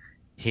ice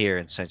here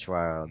in Central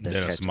Island than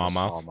Then a catching a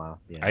smallmouth. smallmouth.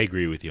 Yeah, I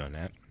agree with you on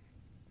that.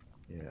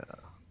 yeah,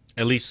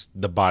 At least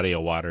the body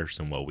of water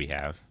than what we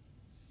have,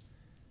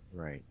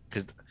 right.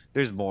 Because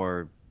there's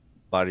more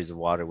bodies of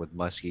water with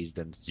muskies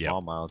than yep,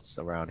 smallmouths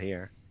around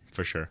here.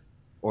 for sure.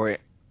 Or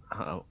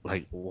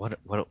like what?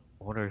 I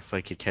wonder if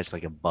I could catch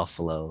like a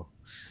buffalo.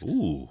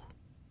 Ooh,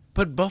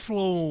 but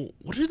buffalo.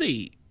 What do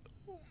they?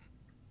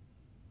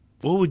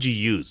 What would you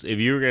use if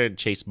you were gonna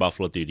chase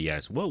buffalo through the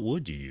ice? What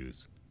would you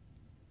use?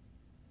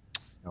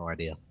 No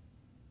idea. I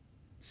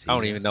See,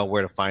 don't even that's know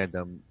where to find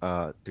them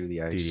through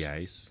the through the ice.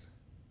 ice.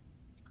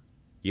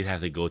 You'd have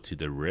to go to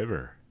the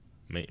river.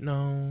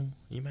 No,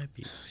 you might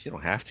be. You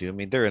don't have to. I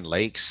mean, they're in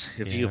lakes.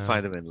 If you can Yeah,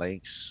 find them in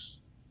lakes,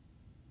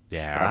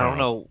 yeah. but I I don't don't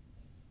know. know.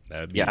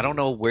 That'd Yeah, I don't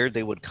be, know where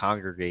they would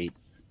congregate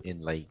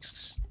in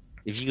lakes.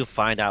 If you could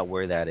find out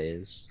where that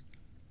is.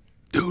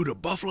 dude, a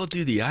buffalo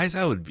through the ice.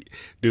 I would be,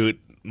 dude.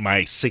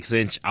 My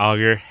 6-inch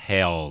auger,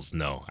 hells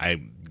no.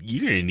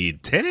 You're gonna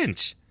need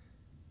 10-inch.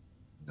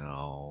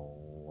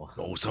 No.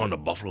 Oh, some of the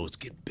buffaloes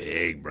get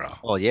big, bro.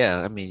 Well, yeah,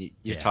 I mean,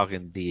 you're Yeah,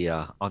 talking the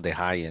on the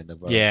high end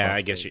of a yeah.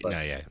 I guess buffalo, you. but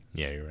No, yeah,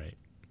 yeah. You're right.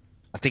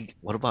 I think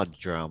what about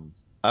drum?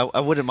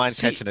 I wouldn't mind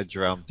See, catching a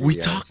drum through we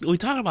the talked ice. we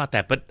talked about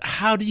that, but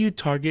how do you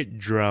target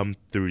drum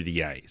through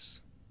the ice?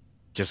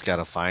 Just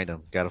gotta find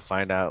them. Gotta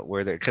find out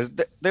where they're because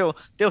they'll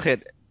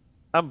hit.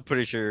 I'm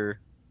pretty sure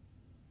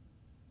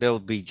they'll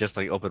be just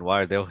like open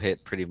water. They'll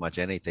hit pretty much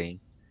anything.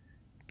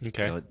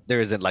 Okay,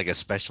 There isn't like a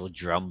special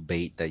drum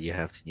bait that you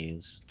have to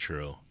use.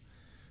 true.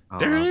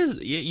 There Uh, is.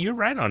 You're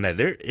right on that.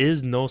 There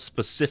is no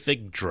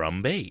specific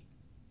drum bait.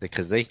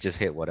 because they just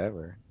hit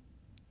whatever.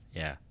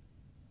 Yeah.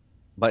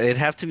 But it'd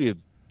have to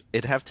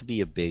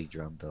be a big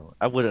drum though.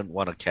 I wouldn't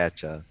want to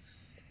catch a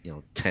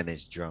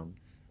 10-inch drum.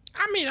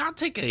 I mean, I'll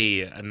take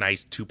a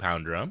nice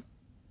 2-pound drum.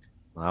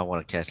 I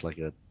want to catch like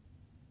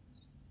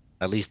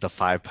at least a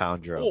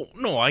 5-pound drum. Oh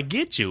no, I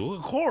get you,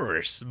 of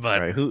course,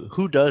 but Right?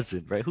 Who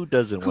doesn't, right? Who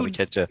doesn't want who? to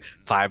catch a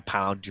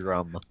 5-pound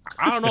drum?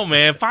 I don't know,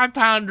 man.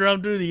 5-pound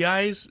drum through the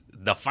ice.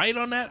 The fight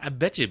on that, I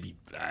bet you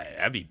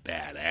that'd be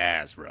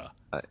badass, bro.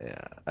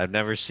 Yeah, I've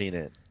never seen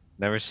it.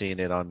 Never seen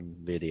it on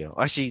video.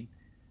 Actually,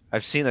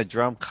 I've seen a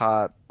drum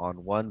caught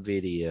on one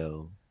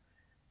video,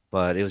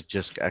 but it was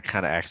just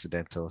kind of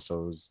accidental.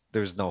 So there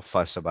was no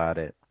fuss about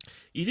it.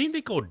 You think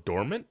they go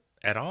dormant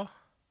at all?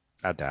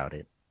 I doubt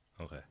it.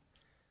 Okay.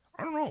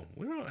 I don't know.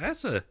 We don't.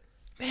 That's a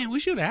man. We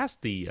should ask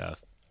the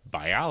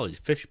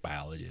fish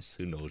biologist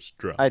who knows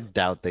drum. I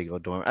doubt they go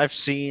dormant. I've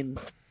seen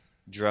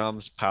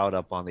drums piled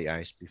up on the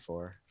ice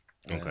before.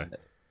 Okay. And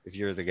if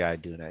you're the guy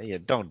doing that, yeah,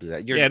 don't do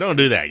that. Yeah, don't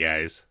do that,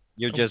 guys.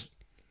 You're just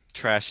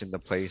trashing the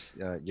place.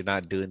 You're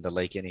not doing the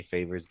lake any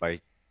favors by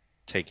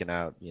taking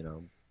out,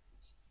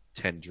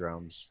 10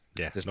 drums.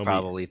 Yeah, There's nobody-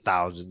 probably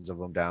thousands of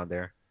them down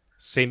there.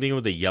 Same thing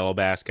with the yellow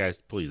bass,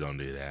 guys. Please don't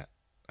do that.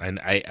 And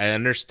I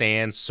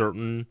understand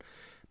certain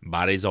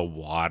bodies of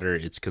water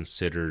it's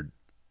considered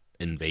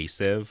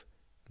invasive.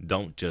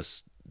 Don't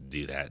just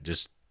do that.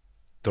 Just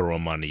throw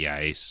them on the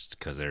ice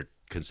because they're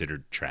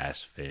considered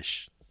trash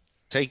fish.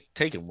 Take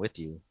them with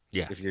you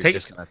Yeah, if you're take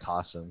just gonna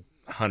toss them.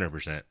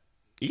 100%.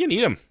 You can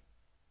eat them.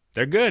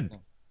 They're good.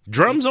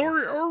 Drums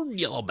or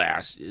yellow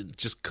bass.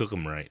 Just cook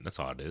them right. That's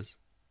all it is.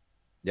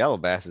 Yellow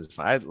bass is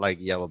fine. I like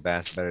yellow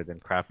bass better than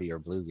crappie or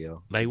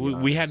bluegill. Like to be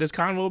we had honest. this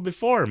convo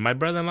before. My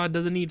brother-in-law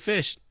doesn't eat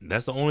fish.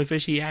 That's the only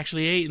fish he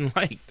actually ate and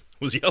liked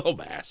was yellow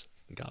bass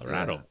in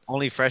Colorado. Yeah,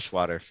 only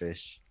freshwater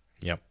fish.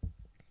 Yep.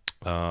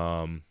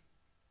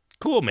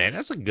 Cool, man.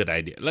 That's a good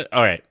idea.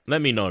 All right,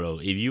 let me know though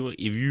if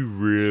you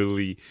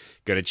really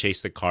gonna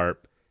chase the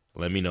carp.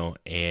 Let me know.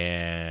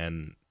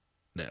 And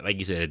like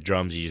you said, the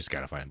drums you just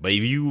gotta find. But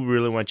if you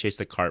really want to chase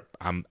the carp,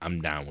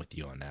 I'm down with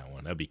you on that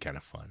one. That'd be kind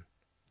of fun.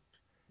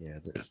 Yeah,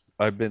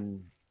 I've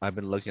been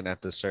looking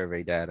at the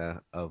survey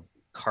data of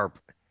carp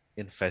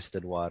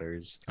infested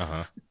waters.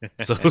 Uh huh.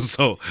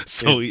 So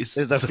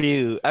There's a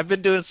few. I've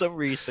been doing some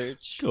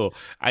research. cool.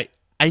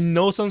 I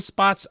know some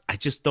spots. I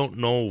just don't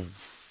know.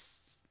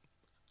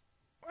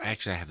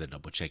 Actually, I have to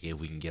double check if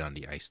we can get on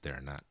the ice there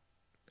or not.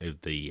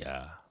 If the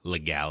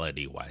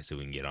legality wise, if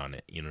we can get on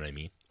it, you know what I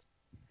mean?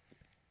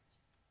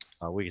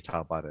 We can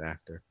talk about it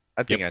after.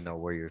 I think I know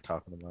where you're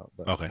talking about.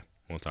 But Okay,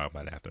 we'll talk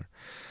about it after.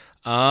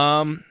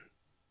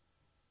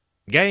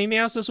 Got anything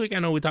else this week? I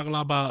know we talk a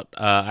lot about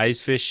ice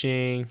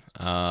fishing.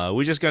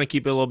 We're just gonna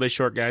keep it a little bit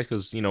short, guys,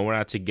 because we're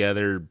not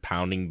together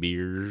pounding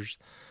beers.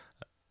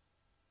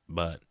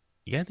 But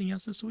you got anything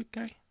else this week,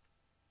 guy?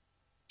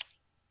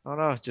 I don't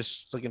know.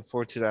 Just looking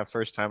forward to that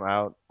first time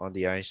out on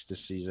the ice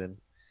this season.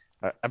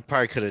 I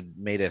probably could have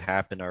made it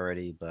happen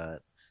already,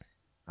 but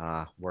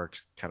work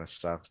kind of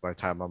sucks. By the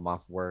time I'm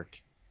off work,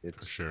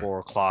 it's sure. 4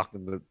 o'clock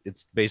and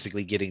it's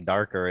basically getting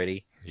dark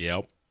already.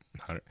 Yep.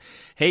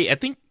 Hey, I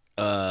think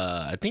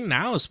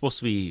now it's supposed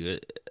to be.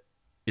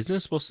 Isn't it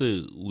supposed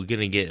to? We're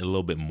gonna get a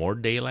little bit more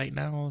daylight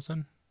now all of a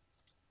sudden.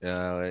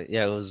 Yeah,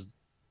 it was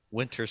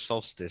winter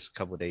solstice a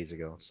couple days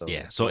ago. So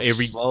Yeah, so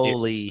every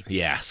slowly,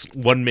 yes,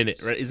 1 minute,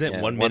 right? Isn't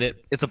it 1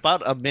 minute? It's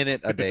about a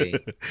minute a day.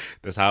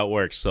 That's how it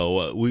works.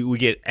 So we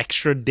get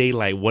extra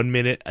daylight 1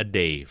 minute a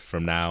day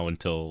from now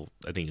until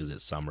I think is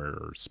it summer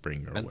or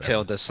spring or Until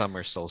whatever. the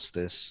summer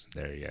solstice.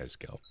 There you guys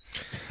go.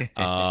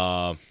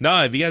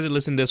 No, if you guys are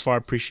listening this far,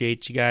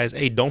 appreciate you guys.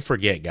 Hey, don't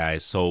forget,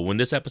 guys. So when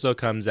this episode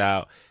comes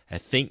out, I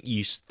think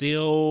you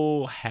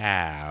still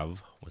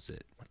have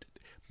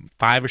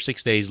 5 or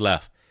 6 days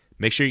left.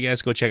 Make sure you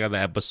guys go check out the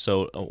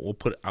episode. I'll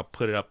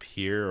put it up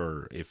here,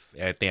 or if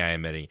I think I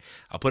am editing,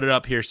 I'll put it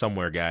up here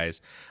somewhere, guys.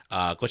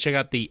 Go check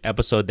out the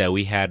episode that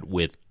we had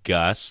with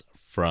Gus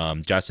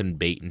from Johnson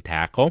Bait and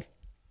Tackle.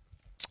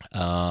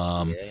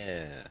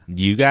 Yeah.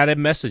 You got a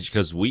message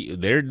because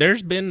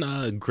there's been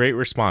a great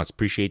response.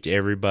 Appreciate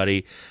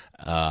everybody.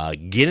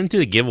 Get into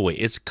the giveaway.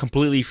 It's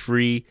completely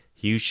free.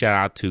 Huge shout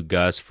out to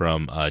Gus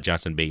from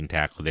Johnson Bait and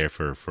Tackle there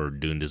for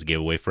doing this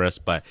giveaway for us.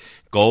 But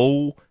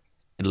go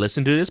and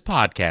listen to this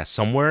podcast.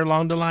 Somewhere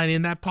along the line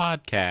in that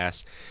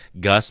podcast,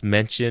 Gus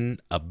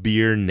mentioned a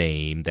beer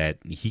name that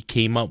he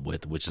came up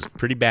with, which is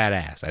pretty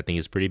badass. I think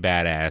it's pretty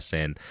badass.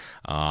 And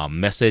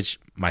message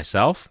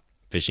myself,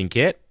 Fishing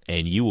Kit,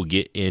 and you will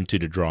get into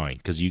the drawing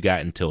because you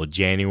got until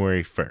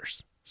January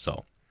 1st.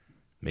 So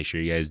make sure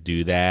you guys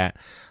do that.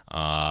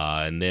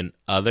 And then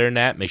other than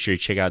that, make sure you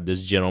check out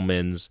this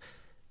gentleman's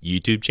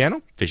YouTube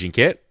channel, Fishing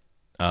Kit.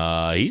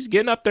 He's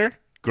getting up there.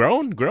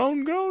 Grown.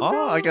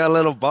 Oh, I got a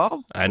little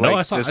bump. I know. like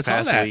I saw this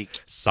past that.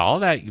 week. Saw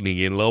that. You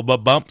get a little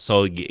bit bump.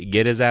 So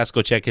get his ass.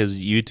 Go check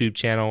his YouTube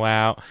channel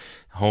out.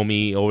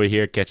 Homie over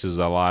here catches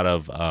a lot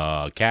of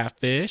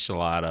catfish, a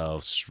lot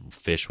of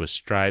fish with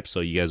stripes.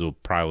 So you guys will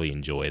probably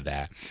enjoy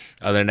that.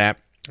 Other than that,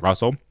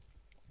 also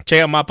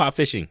check out MaPop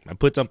Fishing. I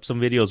put up some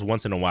videos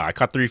once in a while. I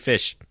caught 3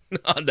 fish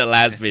on the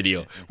last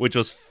video, which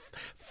was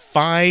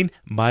fine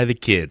by the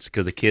kids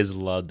because the kids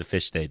love the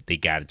fish that they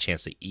got a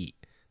chance to eat.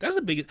 That's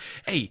the biggest.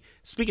 Hey,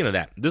 speaking of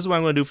that, this is what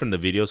I'm going to do from the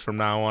videos from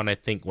now on. I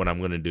think what I'm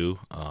going to do,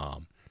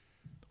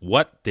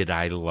 what did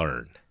I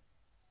learn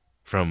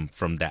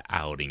from that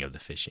outing of the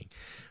fishing?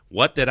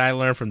 What did I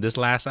learn from this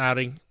last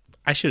outing?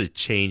 I should have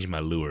changed my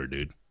lure,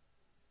 dude.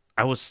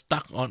 I was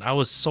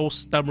so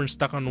stubborn,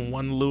 stuck on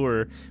one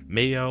lure.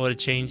 Maybe I would have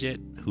changed it.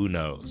 Who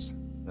knows?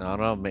 I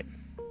don't know,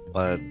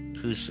 but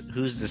who's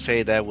to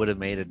say that would have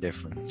made a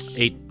difference?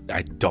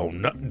 I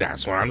don't know.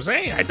 That's what I'm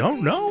saying. I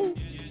don't know.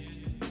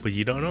 But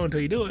you don't know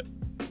until you do it.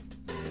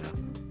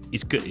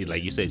 It's good,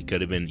 like you said, it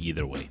could have been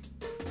either way.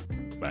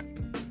 But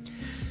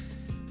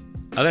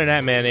other than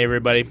that, man,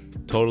 everybody,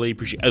 totally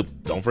appreciate. Oh,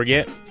 don't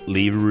forget,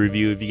 leave a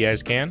review if you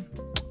guys can.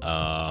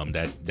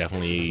 That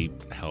definitely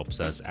helps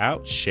us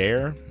out.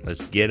 Share.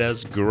 Let's get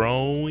us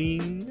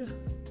growing.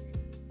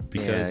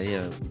 Because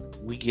yeah,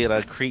 we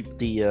get creep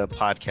the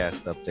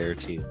podcast up there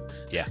too.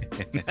 Yeah.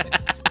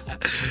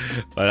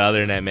 But other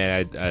than that,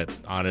 man, I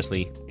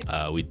honestly,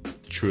 we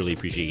truly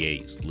appreciate you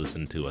guys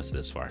listening to us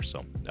this far.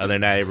 So other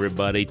than that,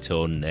 everybody,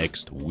 till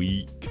next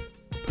week.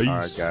 Peace.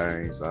 All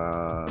right,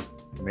 guys.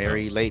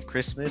 Merry late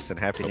Christmas and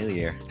Happy New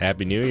Year.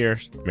 Happy New Year.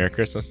 Merry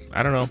Christmas.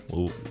 I don't know.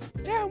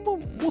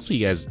 We'll see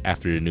you guys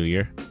after the New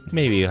Year.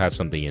 Maybe you'll have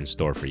something in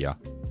store for y'all.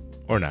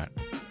 Or not.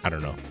 I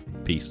don't know.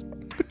 Peace.